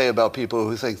what to say about people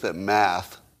who think that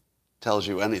math tells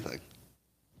you anything.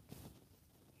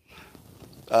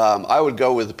 I would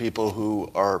go with the people who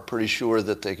are pretty sure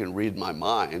that they can read my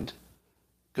mind.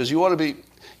 Because you want to be,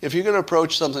 if you're going to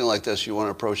approach something like this, you want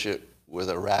to approach it with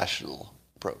a rational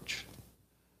approach.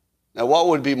 Now, what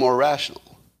would be more rational?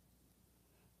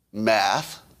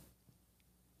 Math.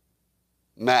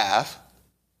 Math.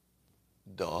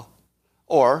 Duh.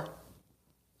 Or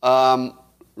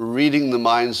reading the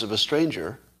minds of a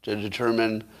stranger to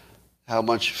determine how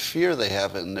much fear they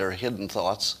have in their hidden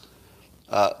thoughts,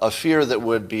 a fear that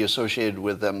would be associated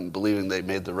with them believing they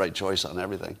made the right choice on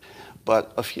everything,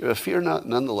 but a fear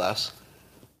nonetheless.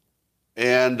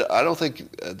 And I don't think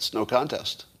it's no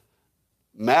contest.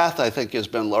 Math, I think, has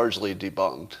been largely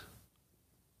debunked.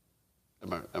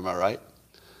 Am I right?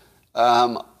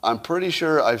 I'm pretty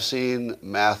sure I've seen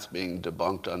math being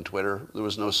debunked on Twitter. There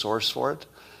was no source for it,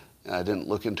 and I didn't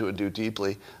look into it too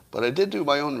deeply. But I did do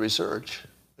my own research.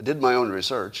 I did my own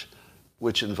research,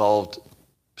 which involved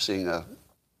seeing a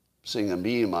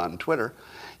meme on Twitter.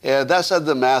 And that said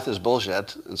the math is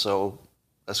bullshit, and so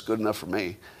that's good enough for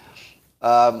me.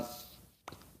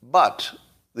 But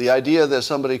the idea that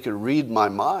somebody could read my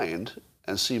mind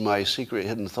and see my secret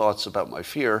hidden thoughts about my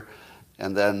fear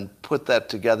and then put that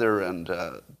together and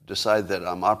decide that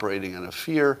I'm operating in a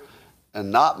fear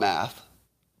and not math,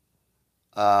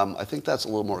 I think that's a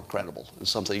little more credible and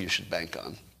something you should bank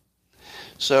on.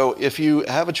 So if you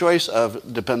have a choice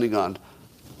of depending on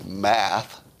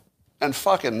math and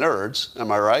fucking nerds,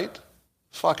 am I right?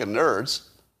 Fucking nerds.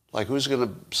 Like, who's going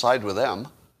to side with them?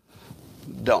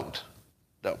 Don't.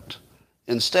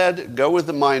 Instead, go with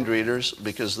the mind readers,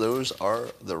 because those are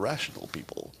the rational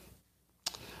people.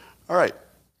 All right.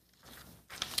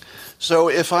 So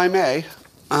if I may,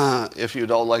 if you'd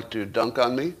all like to dunk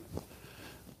on me,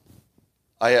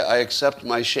 I accept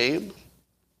my shame,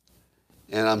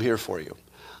 and I'm here for you.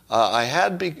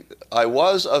 I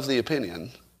was of the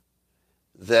opinion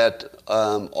that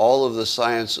all of the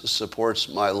science supports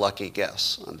my lucky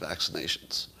guess on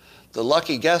vaccinations. The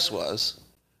lucky guess was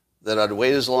that I'd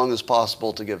wait as long as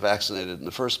possible to get vaccinated in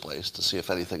the first place to see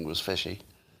if anything was fishy.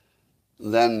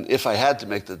 Then, if I had to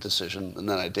make the decision, and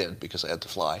then I did because I had to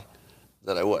fly,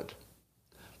 that I would.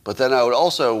 But then I would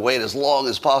also wait as long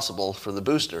as possible for the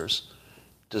boosters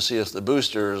to see if the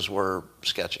boosters were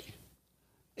sketchy.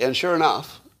 And sure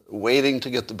enough, waiting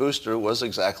to get the booster was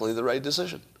exactly the right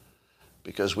decision,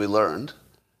 because we learned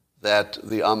that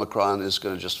the Omicron is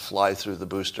going to just fly through the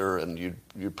booster, and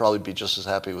you'd probably be just as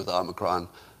happy with Omicron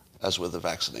as with the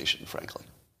vaccination, frankly.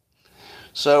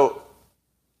 So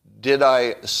did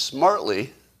I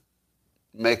smartly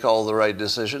make all the right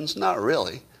decisions? Not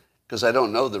really, because I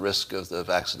don't know the risk of the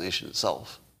vaccination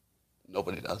itself.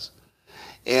 Nobody does.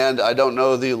 And I don't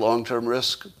know the long-term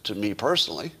risk, to me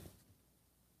personally,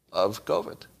 of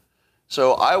COVID.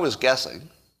 So I was guessing.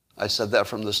 I said that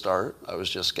from the start. I was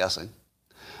just guessing.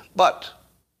 But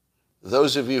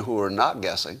those of you who are not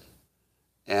guessing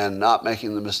and not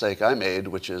making the mistake I made,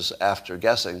 which is after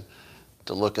guessing,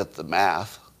 to look at the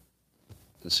math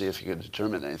and see if you can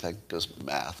determine anything, because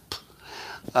math.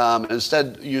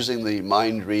 Instead, using the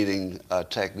mind-reading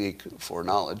technique for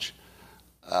knowledge,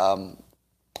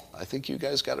 I I think you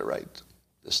guys got it right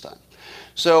this time.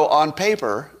 So on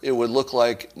paper, it would look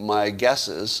like my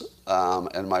guesses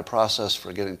and my process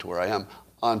for getting to where I am,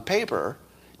 on paper,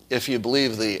 if you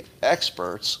believe the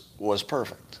experts, was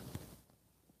perfect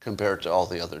compared to all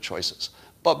the other choices.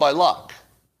 But by luck,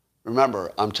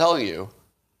 remember, I'm telling you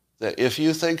that if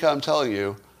you think I'm telling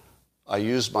you I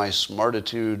used my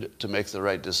smartitude to make the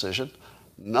right decision,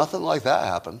 nothing like that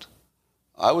happened.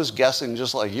 I was guessing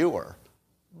just like you were.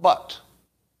 But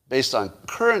based on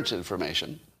current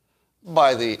information,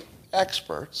 by the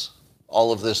experts,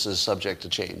 all of this is subject to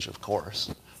change, of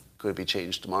course. Could be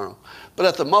changed tomorrow. But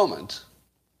at the moment,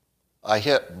 I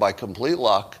hit, by complete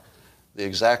luck, the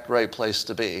exact right place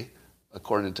to be,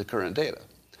 according to current data.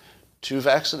 2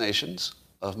 vaccinations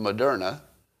of Moderna,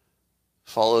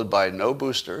 followed by no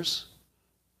boosters,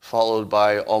 followed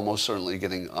by almost certainly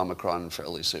getting Omicron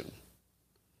fairly soon.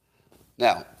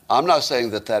 Now, I'm not saying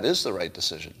that that is the right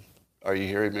decision. Are you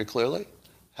hearing me clearly?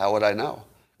 How would I know?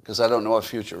 Because I don't know what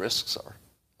future risks are.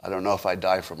 I don't know if I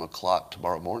die from a clot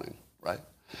tomorrow morning, right?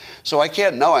 So I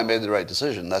can't know I made the right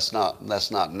decision. That's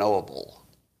not knowable.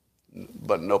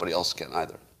 But nobody else can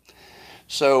either.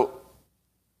 So,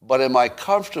 but am I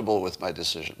comfortable with my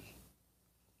decision?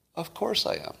 Of course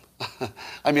I am.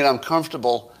 I mean, I'm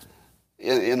comfortable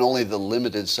in only the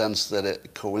limited sense that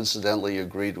it coincidentally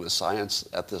agreed with science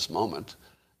at this moment.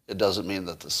 It doesn't mean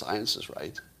that the science is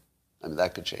right. I mean,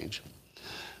 that could change.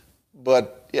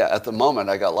 But yeah, at the moment,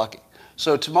 I got lucky.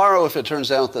 So tomorrow, if it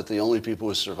turns out that the only people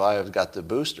who survived got the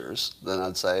boosters, then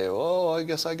I'd say, oh, I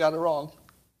guess I got it wrong.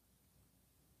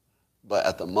 But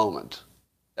at the moment,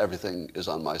 everything is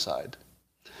on my side.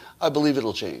 I believe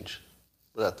it'll change,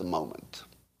 but at the moment.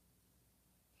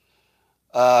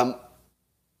 Let's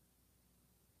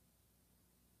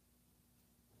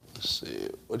see,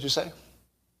 what'd you say?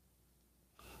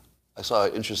 I saw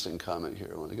an interesting comment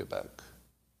here. I want to get back.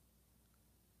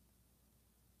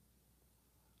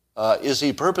 Is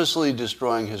he purposely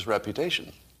destroying his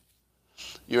reputation?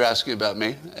 You're asking about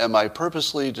me. Am I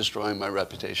purposely destroying my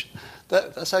reputation?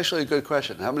 That's actually a good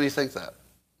question. How many think that?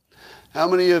 How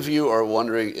many of you are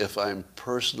wondering if I'm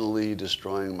personally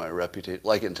destroying my reputation,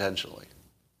 like intentionally?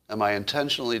 Am I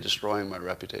intentionally destroying my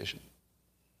reputation?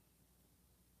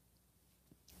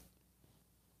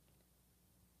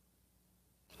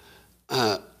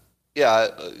 Yeah,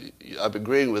 I'm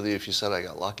agreeing with you if you said I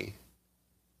got lucky.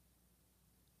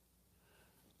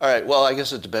 All right, well, I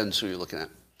guess it depends who you're looking at.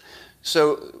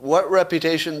 So what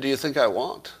reputation do you think I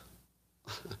want?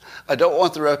 I don't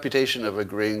want the reputation of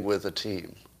agreeing with a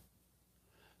team.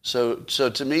 So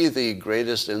to me, the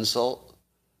greatest insult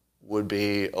would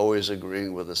be always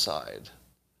agreeing with a side.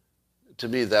 To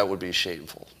me, that would be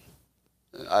shameful.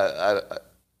 I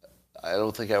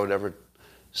don't think I would ever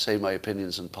say my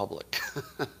opinions in public.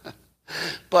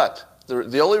 But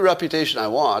the only reputation I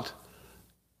want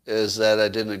is that I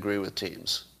didn't agree with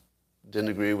teams. Didn't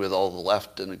agree with all the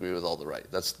left, didn't agree with all the right.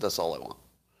 That's all I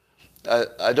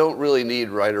want. I don't really need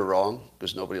right or wrong,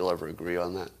 because nobody will ever agree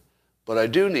on that. But I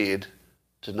do need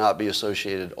to not be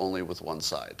associated only with one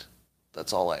side.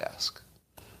 That's all I ask.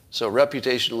 So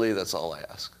reputationally, that's all I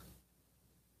ask.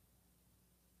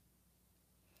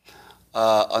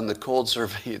 On the cold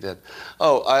survey you did.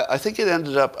 Oh, I think it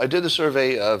ended up, I did a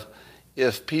survey of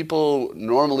if people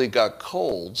normally got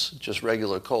colds, just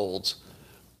regular colds,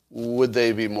 would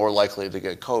they be more likely to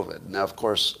get COVID? Now, of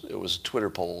course, it was a Twitter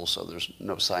poll, so there's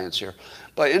no science here.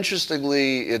 But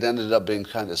interestingly, it ended up being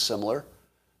kind of similar.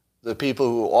 The people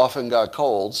who often got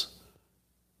colds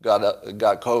got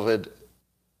COVID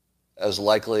as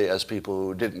likely as people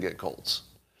who didn't get colds.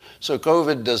 So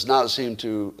COVID does not seem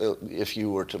to, if you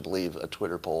were to believe a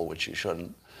Twitter poll, which you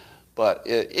shouldn't, but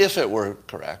if it were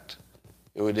correct,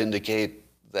 it would indicate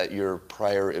that your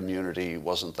prior immunity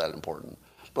wasn't that important.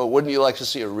 But wouldn't you like to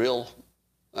see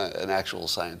an actual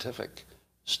scientific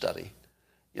study?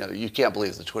 You know, you can't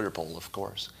believe the Twitter poll, of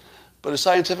course. But a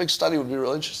scientific study would be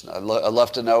real interesting. I'd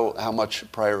love to know how much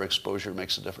prior exposure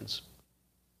makes a difference.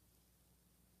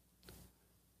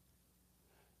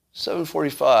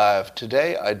 7:45.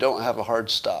 Today I don't have a hard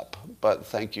stop, but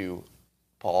thank you,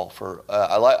 Paul, for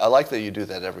I like that you do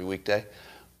that every weekday,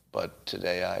 but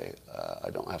today I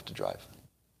don't have to drive.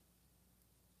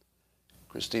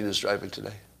 Christina's driving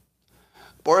today.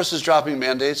 Boris is dropping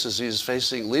mandates as he's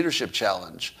facing leadership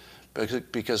challenge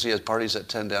because he has parties at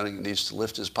 10 Downing and needs to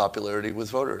lift his popularity with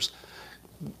voters.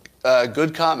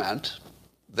 Good comment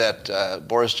that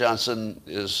Boris Johnson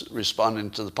is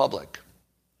responding to the public.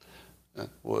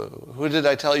 Who did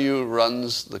I tell you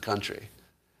runs the country?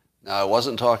 Now, I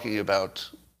wasn't talking about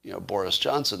Boris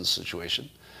Johnson's situation,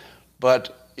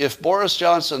 but if Boris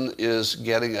Johnson is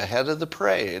getting ahead of the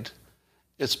parade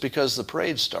It's because the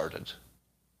parade started.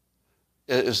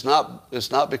 It's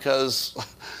not because,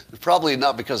 probably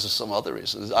not because of some other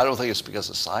reasons. I don't think it's because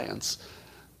of science.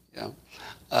 You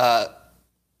know?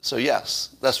 So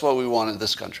yes, that's what we want in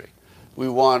this country. We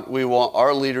want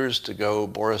our leaders to go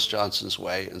Boris Johnson's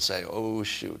way and say, oh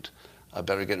shoot, I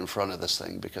better get in front of this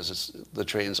thing because the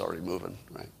train's already moving,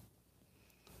 right?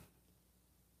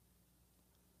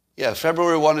 Yeah,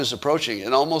 February 1 is approaching.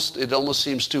 It almost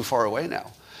seems too far away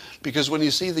now. Because when you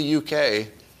see the UK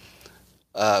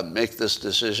make this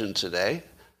decision today,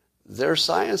 their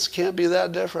science can't be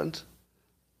that different.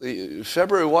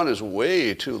 February 1 is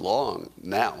way too long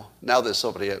now that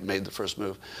somebody had made the first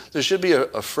move. There should be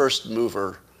a first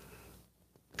mover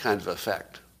kind of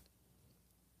effect.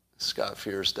 Scott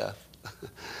fears death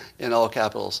in all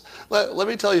capitals. Let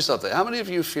me tell you something. How many of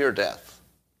you fear death?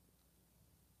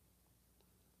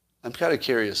 I'm kind of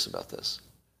curious about this.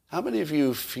 How many of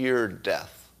you fear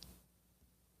death?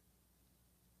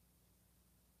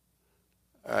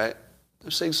 All right. I'm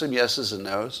seeing some yeses and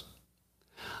nos.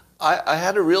 I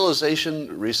had a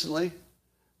realization recently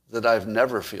that I've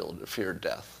never feared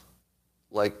death,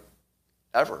 like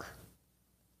ever.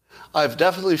 I've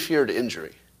definitely feared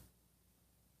injury.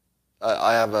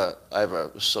 I have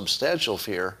a substantial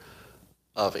fear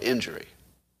of injury,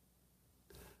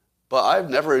 but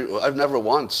I've never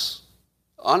once,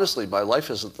 honestly, my life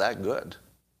isn't that good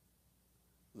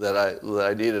that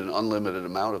I need an unlimited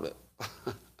amount of it.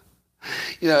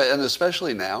 You know, and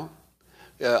especially now.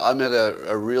 I'm at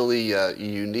a really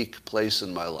unique place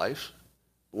in my life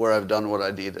where I've done what I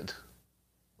needed.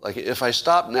 Like if I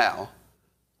stop now,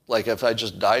 like if I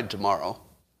just died tomorrow,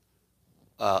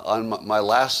 my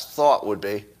last thought would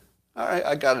be, all right,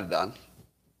 I got it done.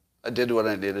 I did what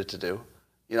I needed to do.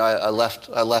 You know, I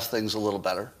left things a little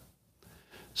better.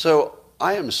 So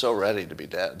I am so ready to be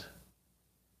dead.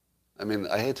 I mean,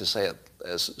 I hate to say it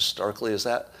as starkly as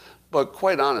that, but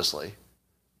quite honestly,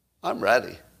 I'm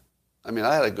ready. I mean,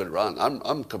 I had a good run.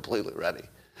 I'm completely ready.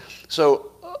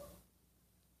 So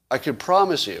I can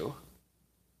promise you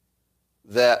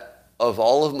that of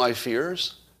all of my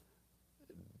fears,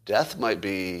 death might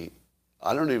be,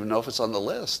 I don't even know if it's on the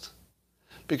list.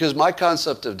 Because my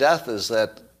concept of death is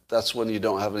that that's when you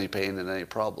don't have any pain and any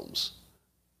problems.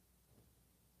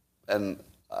 And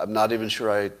I'm not even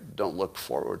sure I don't look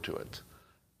forward to it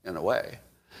in a way.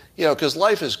 You know, because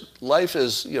life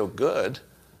is, you know, good,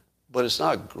 but it's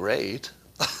not great,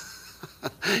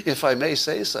 if I may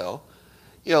say so.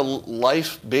 You know,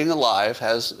 life, being alive,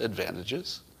 has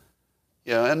advantages.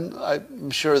 You know, and I'm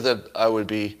sure that I would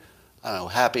be, I don't know,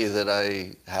 happy that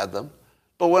I had them.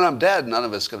 But when I'm dead, none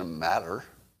of it's going to matter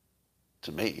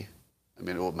to me. I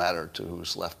mean, it will matter to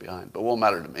who's left behind, but it won't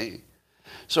matter to me.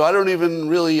 So I don't even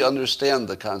really understand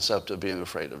the concept of being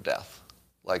afraid of death.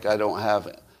 Like I don't have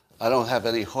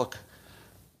any hook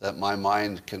that my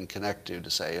mind can connect to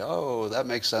say, oh, that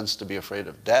makes sense to be afraid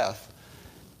of death.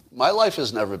 My life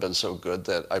has never been so good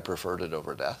that I preferred it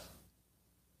over death.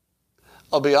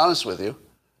 I'll be honest with you,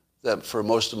 that for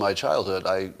most of my childhood,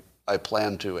 I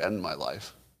planned to end my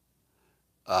life,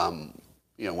 you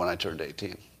know, when I turned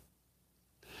 18.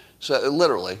 So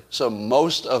literally, so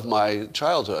most of my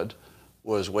childhood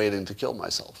was waiting to kill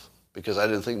myself because I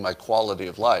didn't think my quality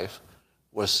of life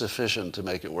was sufficient to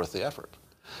make it worth the effort.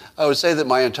 I would say that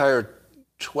my entire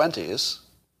 20s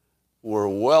were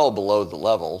well below the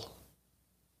level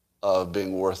of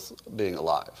being worth being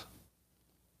alive.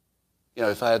 You know,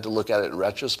 if I had to look at it in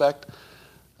retrospect,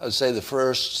 I would say the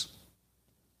first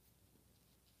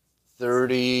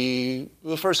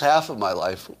half of my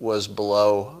life was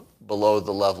below the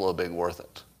level of being worth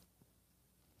it.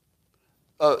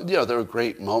 You know, there were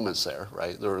great moments there,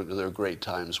 right? There were great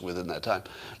times within that time.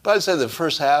 But I'd say the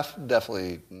first half,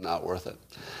 definitely not worth it.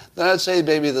 Then I'd say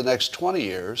maybe the next 20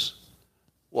 years,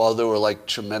 while there were like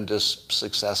tremendous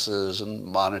successes and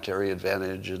monetary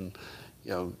advantage and, you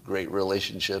know, great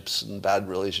relationships and bad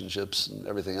relationships and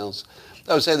everything else,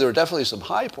 I would say there were definitely some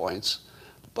high points.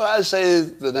 But I'd say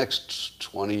the next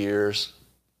 20 years,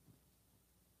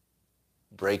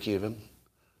 break even.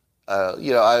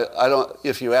 You know, I don't,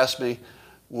 if you ask me,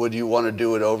 would you want to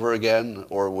do it over again,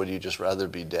 or would you just rather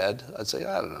be dead? I'd say,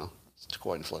 I don't know. It's a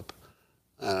coin flip.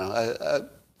 I don't know.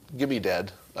 Give me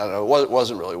dead. I don't know. It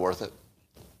wasn't really worth it.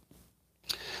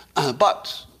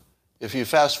 But if you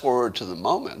fast forward to the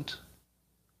moment,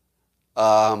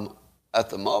 at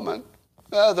the moment,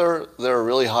 there are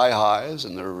really high highs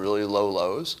and there are really low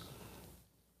lows.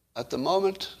 At the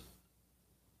moment,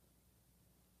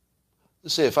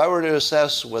 let's see, if I were to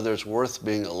assess whether it's worth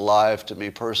being alive to me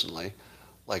personally,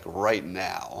 like right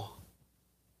now,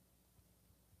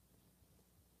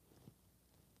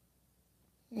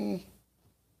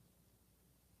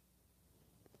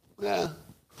 Yeah,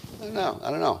 I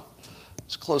don't know.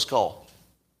 It's a close call.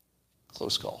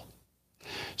 Close call.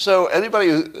 So anybody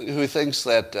who thinks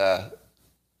that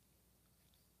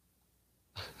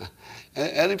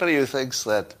anybody who thinks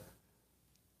that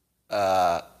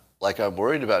like I'm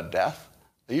worried about death,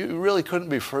 you really couldn't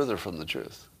be further from the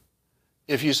truth.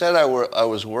 If you said I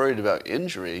was worried about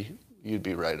injury, you'd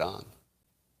be right on.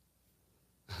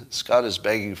 Scott is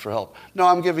begging for help. No,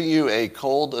 I'm giving you a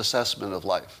cold assessment of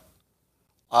life.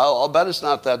 I'll bet it's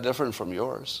not that different from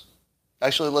yours.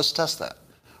 Actually, let's test that.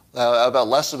 About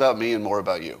less about me and more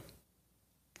about you.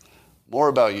 More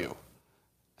about you.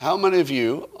 How many of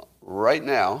you right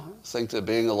now think that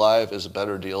being alive is a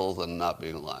better deal than not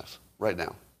being alive? Right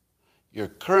now. Your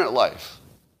current life,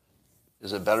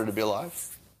 is it better to be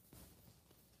alive?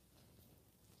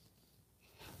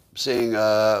 I'm seeing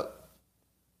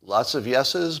lots of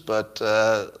yeses, but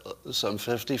some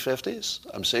 50-50s.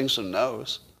 I'm seeing some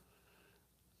no's.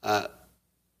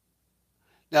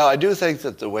 Now, I do think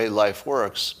that the way life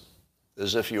works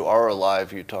is if you are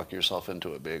alive, you talk yourself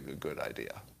into it being a good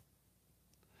idea.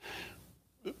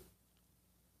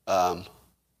 How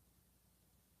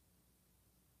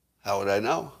would I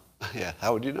know? Yeah,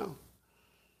 how would you know?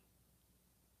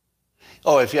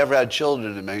 Oh, if you ever had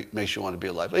children, it makes you want to be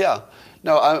alive. But yeah.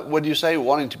 No, when you say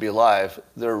wanting to be alive,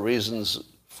 there are reasons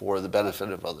for the benefit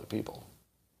of other people.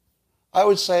 I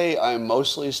would say I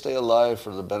mostly stay alive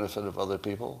for the benefit of other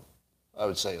people. I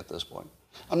would say at this point.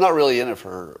 I'm not really in it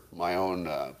for my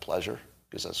own pleasure,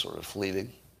 because that's sort of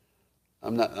fleeting.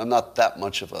 I'm not that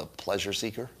much of a pleasure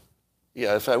seeker.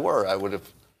 Yeah, if I were, I would have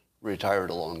retired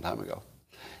a long time ago.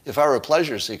 If I were a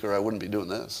pleasure seeker, I wouldn't be doing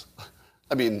this.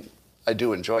 I mean, I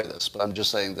do enjoy this, but I'm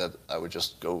just saying that I would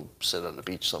just go sit on a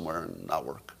beach somewhere and not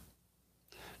work,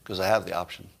 because I have the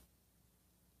option.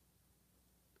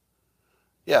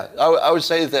 Yeah, I would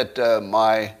say that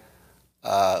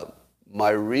my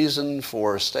reason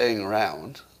for staying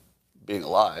around, being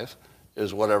alive,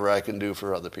 is whatever I can do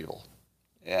for other people,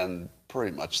 and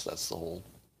pretty much that's the whole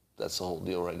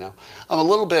deal right now. I'm a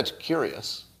little bit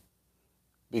curious,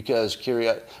 because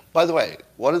by the way,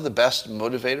 one of the best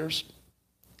motivators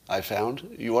I found,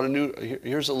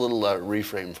 here's a little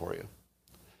reframe for you.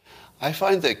 I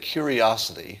find that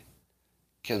curiosity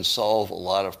can solve a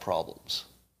lot of problems.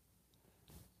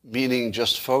 Meaning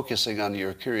just focusing on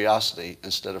your curiosity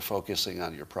instead of focusing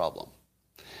on your problem.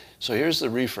 So here's the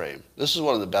reframe. This is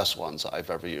one of the best ones I've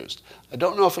ever used. I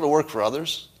don't know if it'll work for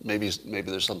others. Maybe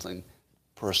there's something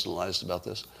personalized about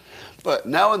this. But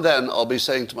now and then I'll be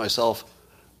saying to myself,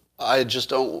 did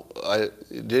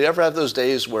you ever have those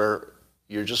days where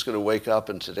you're just going to wake up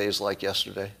and today's like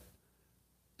yesterday?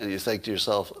 And you think to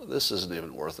yourself, this isn't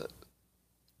even worth it.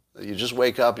 You just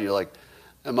wake up and you're like,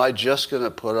 am I just going to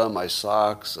put on my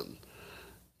socks and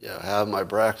have my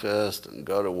breakfast and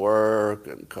go to work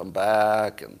and come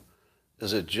back? And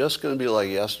is it just going to be like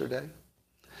yesterday?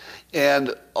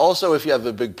 And also, if you have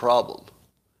a big problem,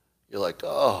 you're like,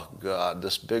 oh, God,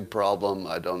 this big problem,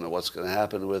 I don't know what's going to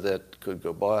happen with it. Could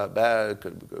go bad,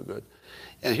 could go good.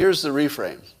 And here's the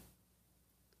reframe.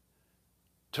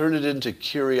 Turn it into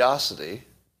curiosity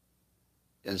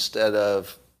instead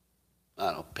of,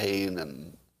 pain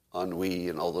and ennui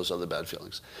and all those other bad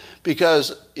feelings.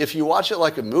 Because if you watch it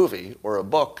like a movie or a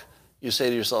book, you say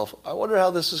to yourself, I wonder how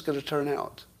this is going to turn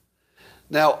out.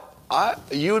 Now,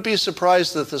 you would be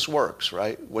surprised that this works,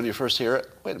 right? When you first hear it,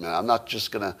 wait a minute, I'm not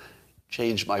just going to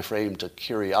change my frame to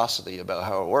curiosity about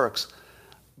how it works,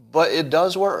 but it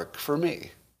does work for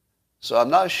me. So I'm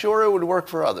not sure it would work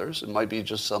for others. It might be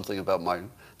just something about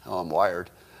how I'm wired,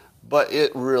 but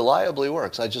it reliably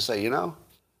works. I just say,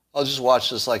 I'll just watch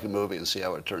this like a movie and see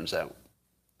how it turns out.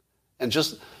 And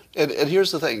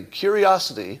here's the thing,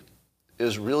 curiosity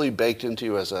is really baked into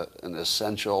you as an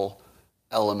essential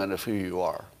element of who you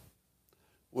are.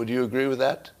 Would you agree with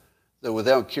that? That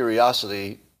without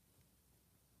curiosity,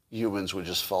 humans would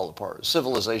just fall apart.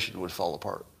 Civilization would fall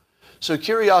apart. So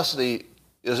curiosity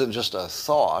isn't just a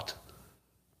thought,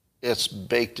 it's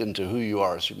baked into who you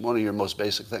are. It's one of your most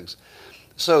basic things.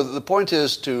 So the point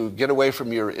is to get away from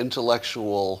the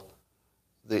intellectual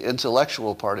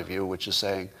part of you, which is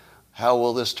saying, how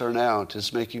will this turn out?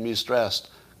 It's making me stressed.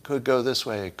 Could go this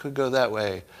way, could go that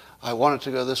way. I want it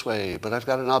to go this way, but I've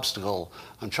got an obstacle.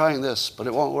 I'm trying this, but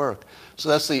it won't work. So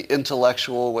that's the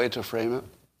intellectual way to frame it.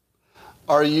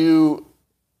 Are you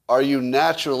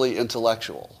naturally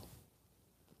intellectual?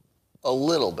 A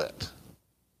little bit,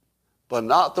 but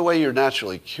not the way you're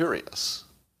naturally curious.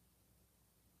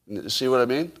 See what I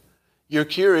mean? Your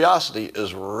curiosity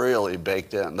is really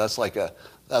baked in. That's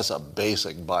a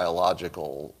basic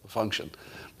biological function.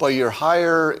 But your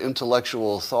higher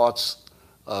intellectual thoughts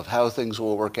of how things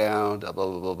will work out, blah,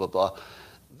 blah, blah, blah, blah.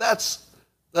 That's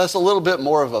a little bit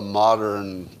more of a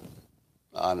modern,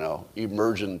 I don't know,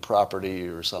 emergent property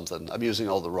or something. I'm using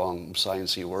all the wrong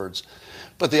sciencey words.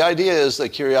 But the idea is that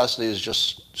curiosity is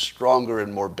just stronger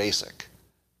and more basic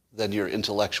than your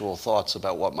intellectual thoughts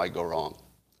about what might go wrong.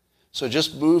 So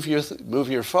just move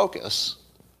your focus,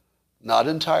 not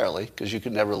entirely, because you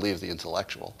can never leave the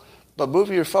intellectual, but move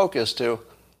your focus to,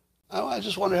 oh, I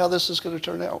just wonder how this is going to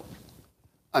turn out.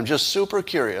 I'm just super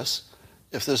curious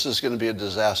if this is going to be a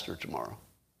disaster tomorrow.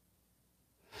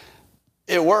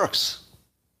 It works.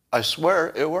 I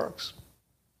swear it works.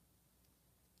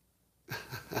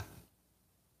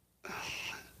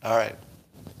 All right.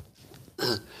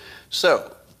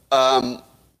 So, I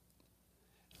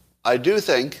do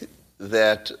think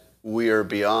that we are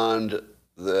beyond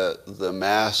the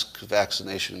mask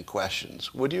vaccination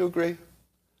questions. Would you agree?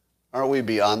 Aren't we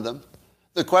beyond them?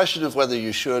 The question of whether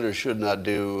you should or should not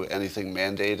do anything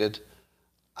mandated,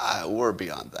 we're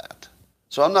beyond that.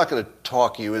 So I'm not going to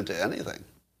talk you into anything.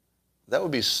 That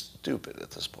would be stupid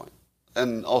at this point,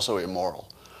 and also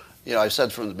immoral. You know, I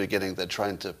said from the beginning that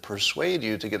trying to persuade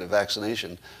you to get a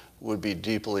vaccination would be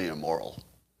deeply immoral.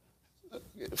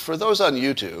 For those on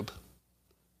YouTube,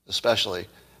 especially,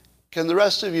 can the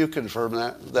rest of you confirm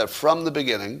that from the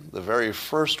beginning, the very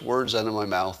first words out of my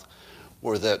mouth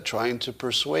were that trying to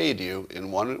persuade you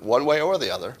in one way or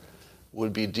the other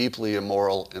would be deeply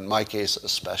immoral, in my case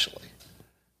especially.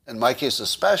 In my case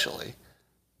especially,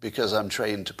 because I'm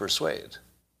trained to persuade.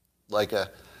 Like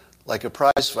a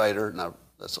prize fighter, now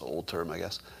that's an old term, I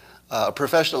guess, a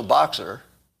professional boxer,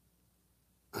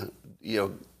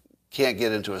 can't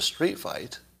get into a street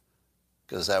fight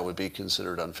because that would be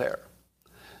considered unfair.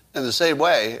 In the same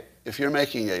way, if you're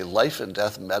making a life and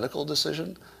death medical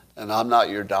decision and I'm not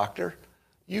your doctor,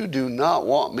 you do not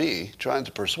want me trying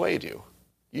to persuade you.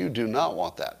 You do not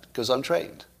want that because I'm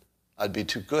trained. I'd be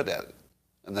too good at it.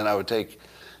 And then I would take,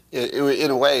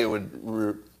 in a way, it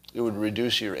would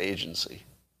reduce your agency,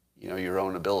 your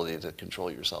own ability to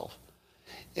control yourself.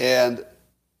 And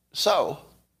so,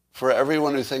 for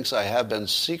everyone who thinks I have been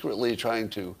secretly trying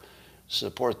to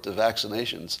support the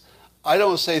vaccinations, I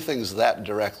don't say things that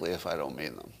directly if I don't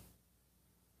mean them,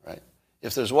 right?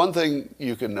 If there's one thing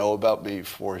you can know about me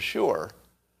for sure,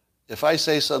 if I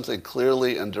say something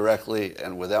clearly and directly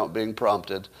and without being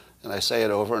prompted, and I say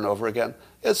it over and over again,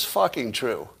 it's fucking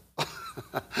true,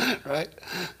 right?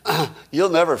 You'll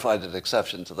never find an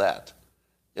exception to that.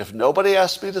 If nobody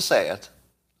asks me to say it,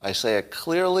 I say it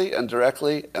clearly and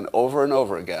directly and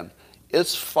over again.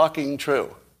 It's fucking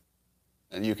true.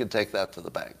 And you can take that to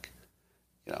the bank.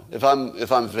 If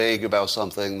I'm vague about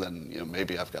something, then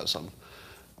maybe I've got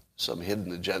some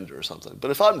hidden agenda or something. But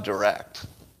if I'm direct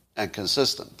and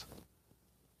consistent,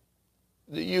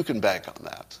 you can bank on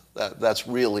that. That's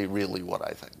really, really what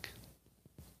I think.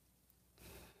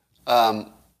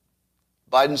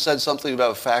 Biden said something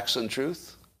about facts and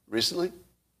truth recently.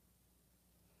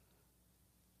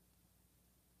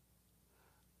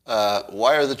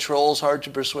 Why are the trolls hard to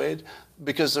persuade?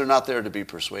 Because they're not there to be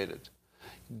persuaded.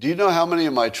 Do you know how many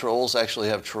of my trolls actually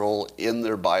have troll in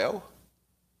their bio?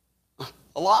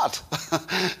 A lot.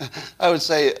 I would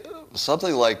say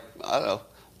something like,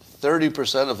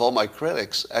 30% of all my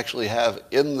critics actually have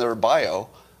in their bio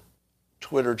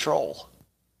Twitter troll.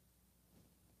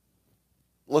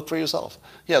 Look for yourself.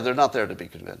 Yeah, they're not there to be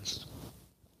convinced.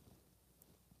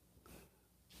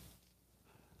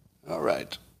 All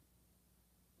right.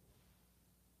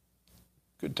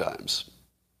 Good times.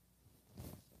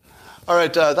 All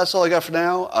right, that's all I got for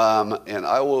now, and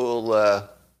I will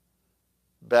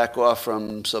back off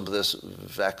from some of this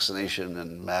vaccination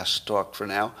and mask talk for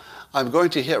now. I'm going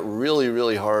to hit really,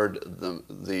 really hard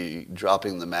the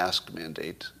dropping the mask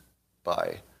mandate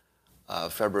by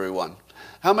February 1.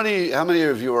 How many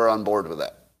of you are on board with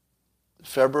that?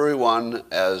 February 1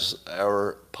 as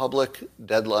our public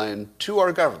deadline to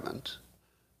our government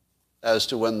as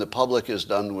to when the public is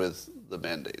done with the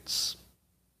mandates.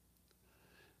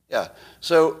 Yeah,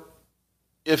 so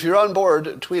if you're on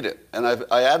board, tweet it. And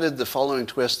I added the following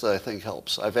twist that I think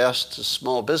helps. I've asked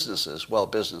small businesses,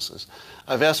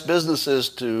 I've asked businesses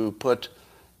to put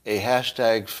a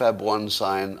hashtag Feb1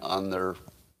 sign on their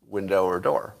window or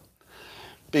door.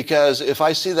 Because if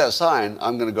I see that sign,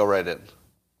 I'm going to go right in.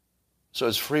 So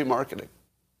it's free marketing.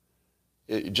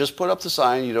 You just put up the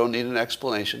sign. You don't need an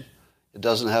explanation. You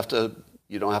don't have to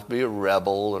be a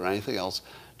rebel or anything else.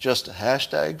 Just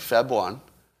hashtag Feb1.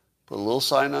 Put a little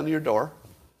sign on your door.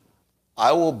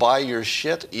 I will buy your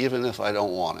shit even if I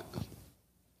don't want it.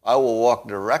 I will walk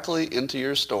directly into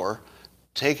your store,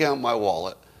 take out my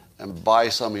wallet, and buy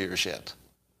some of your shit.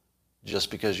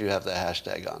 just because you have the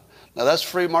hashtag on. Now, that's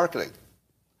free marketing.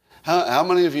 How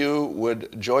many of you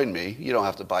would join me? You don't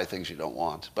have to buy things you don't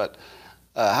want, but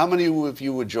how many of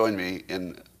you would join me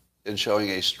in showing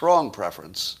a strong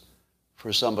preference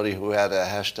for somebody who had a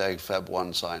hashtag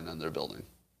Feb1 sign in their building?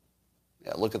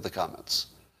 Yeah, look at the comments.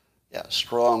 Yeah,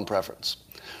 strong preference.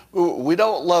 We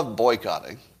don't love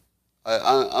boycotting.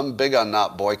 I'm big on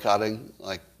not boycotting.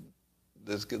 Like,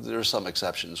 there's some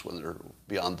exceptions when they're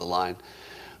beyond the line.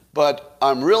 But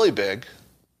I'm really big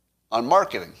on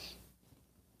marketing.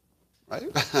 Right?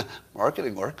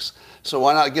 Marketing works. So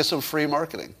why not get some free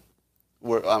marketing?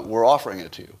 We're offering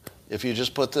it to you. If you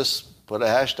just put a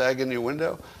hashtag in your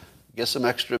window, get some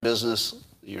extra business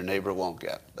your neighbor won't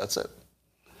get. That's it.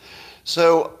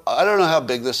 So I don't know how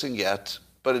big this can get,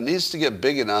 but it needs to get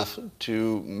big enough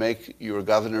to make your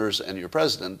governors and your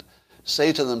president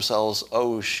say to themselves,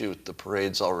 oh, shoot, the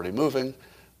parade's already moving.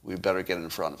 We better get in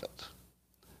front of it.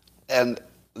 And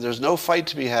there's no fight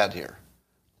to be had here.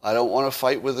 I don't want to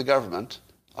fight with the government.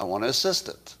 I want to assist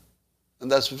it.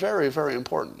 And that's very, very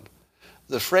important.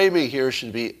 The framing here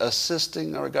should be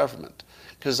assisting our government,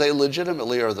 because they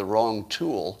legitimately are the wrong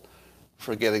tool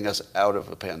for getting us out of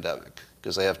a pandemic,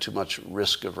 because they have too much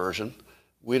risk aversion.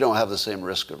 We don't have the same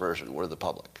risk aversion. We're the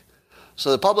public.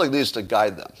 So the public needs to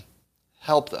guide them,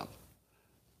 help them,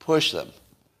 push them.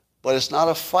 But it's not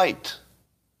a fight.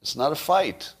 It's not a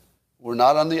fight. We're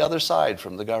not on the other side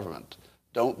from the government.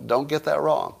 Don't get that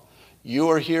wrong. You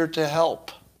are here to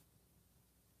help.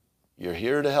 You're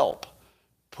here to help.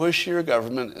 Push your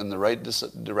government in the right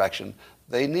direction.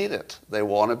 They need it. They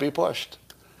want to be pushed.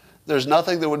 There's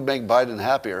nothing that would make Biden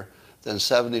happier than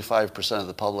 75% of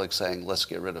the public saying, let's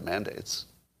get rid of mandates.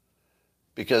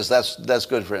 Because that's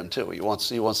good for him too. He wants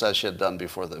that shit done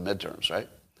before the midterms, right?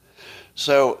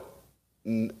 So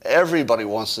everybody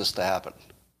wants this to happen.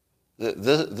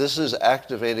 This is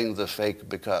activating the fake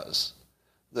because.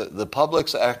 The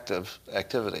public's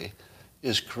activity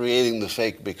is creating the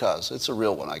fake because. It's a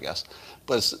real one, I guess.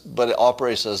 But it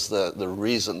operates as the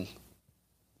reason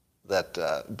that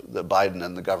the Biden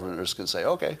and the governors can say,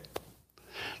 okay.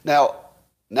 Now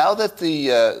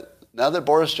that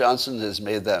Boris Johnson has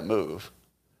made that move,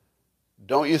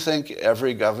 don't you think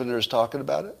every governor is talking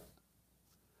about it?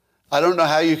 I don't know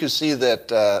how you can see that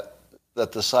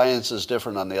the science is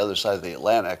different on the other side of the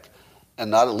Atlantic and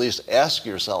not at least ask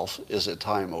yourself, is it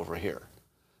time over here?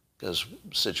 Because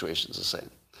the situation's the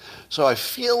same. So I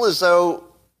feel as though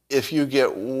if you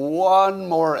get one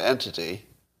more entity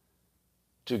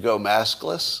to go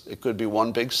maskless, it could be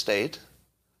one big state,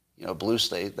 blue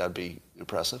state, that'd be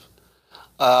impressive,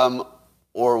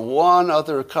 or one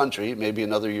other country, maybe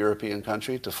another European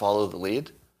country, to follow the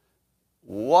lead.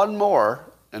 One more,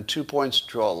 and 2 points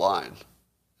draw a line,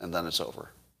 and then it's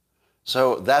over.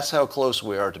 So that's how close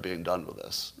we are to being done with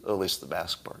this, at least the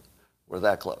mask part. We're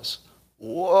that close.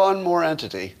 One more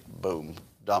entity, boom,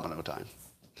 domino time.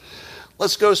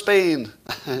 Let's go Spain,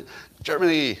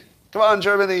 Germany, come on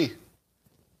Germany,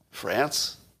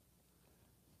 France,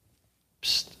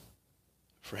 psst,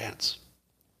 France,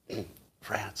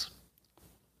 France.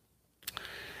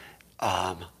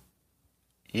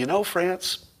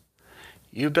 France,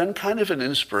 you've been kind of an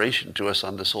inspiration to us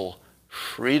on this whole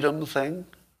freedom thing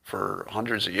for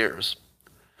hundreds of years.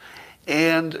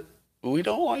 And we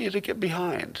don't want you to get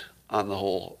behind on the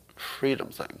whole freedom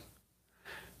thing.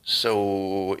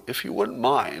 So if you wouldn't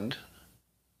mind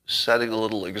setting a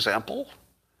little example,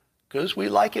 because we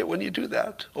like it when you do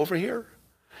that over here.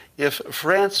 If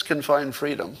France can find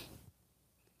freedom,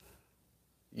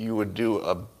 you would do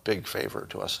a big favor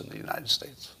to us in the United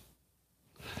States.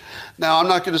 Now, I'm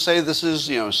not going to say this is,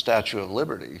 Statue of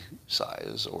Liberty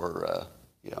size or,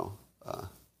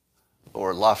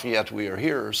 or Lafayette We Are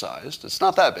Here sized. It's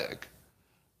not that big.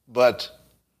 But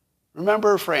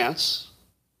remember France,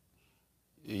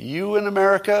 you in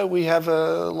America, we have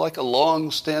a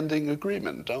long-standing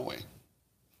agreement, don't we?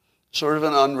 Sort of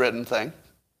an unwritten thing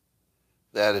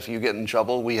that if you get in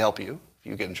trouble, we help you. If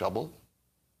you get in trouble,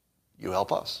 you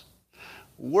help us.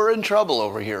 We're in trouble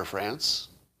over here, France.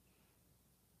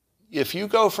 If you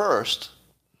go first,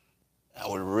 that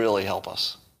would really help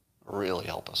us. Really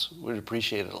help us. We'd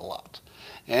appreciate it a lot.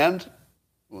 And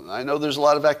I know there's a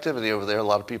lot of activity over there, a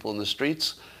lot of people in the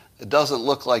streets. It doesn't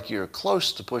look like you're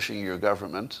close to pushing your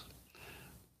government,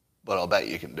 but I'll bet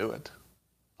you can do it.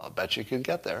 I'll bet you can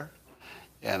get there.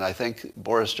 And I think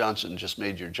Boris Johnson just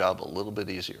made your job a little bit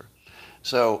easier.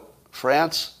 So,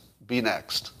 France, be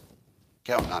next.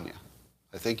 Counting on you.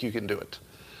 I think you can do it.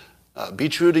 Be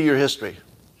true to your history.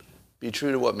 Be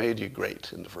true to what made you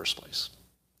great in the first place.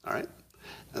 All right?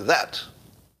 And that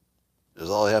is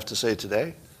all I have to say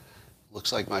today.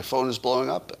 Looks like my phone is blowing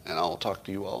up, and I'll talk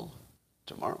to you all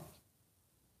tomorrow.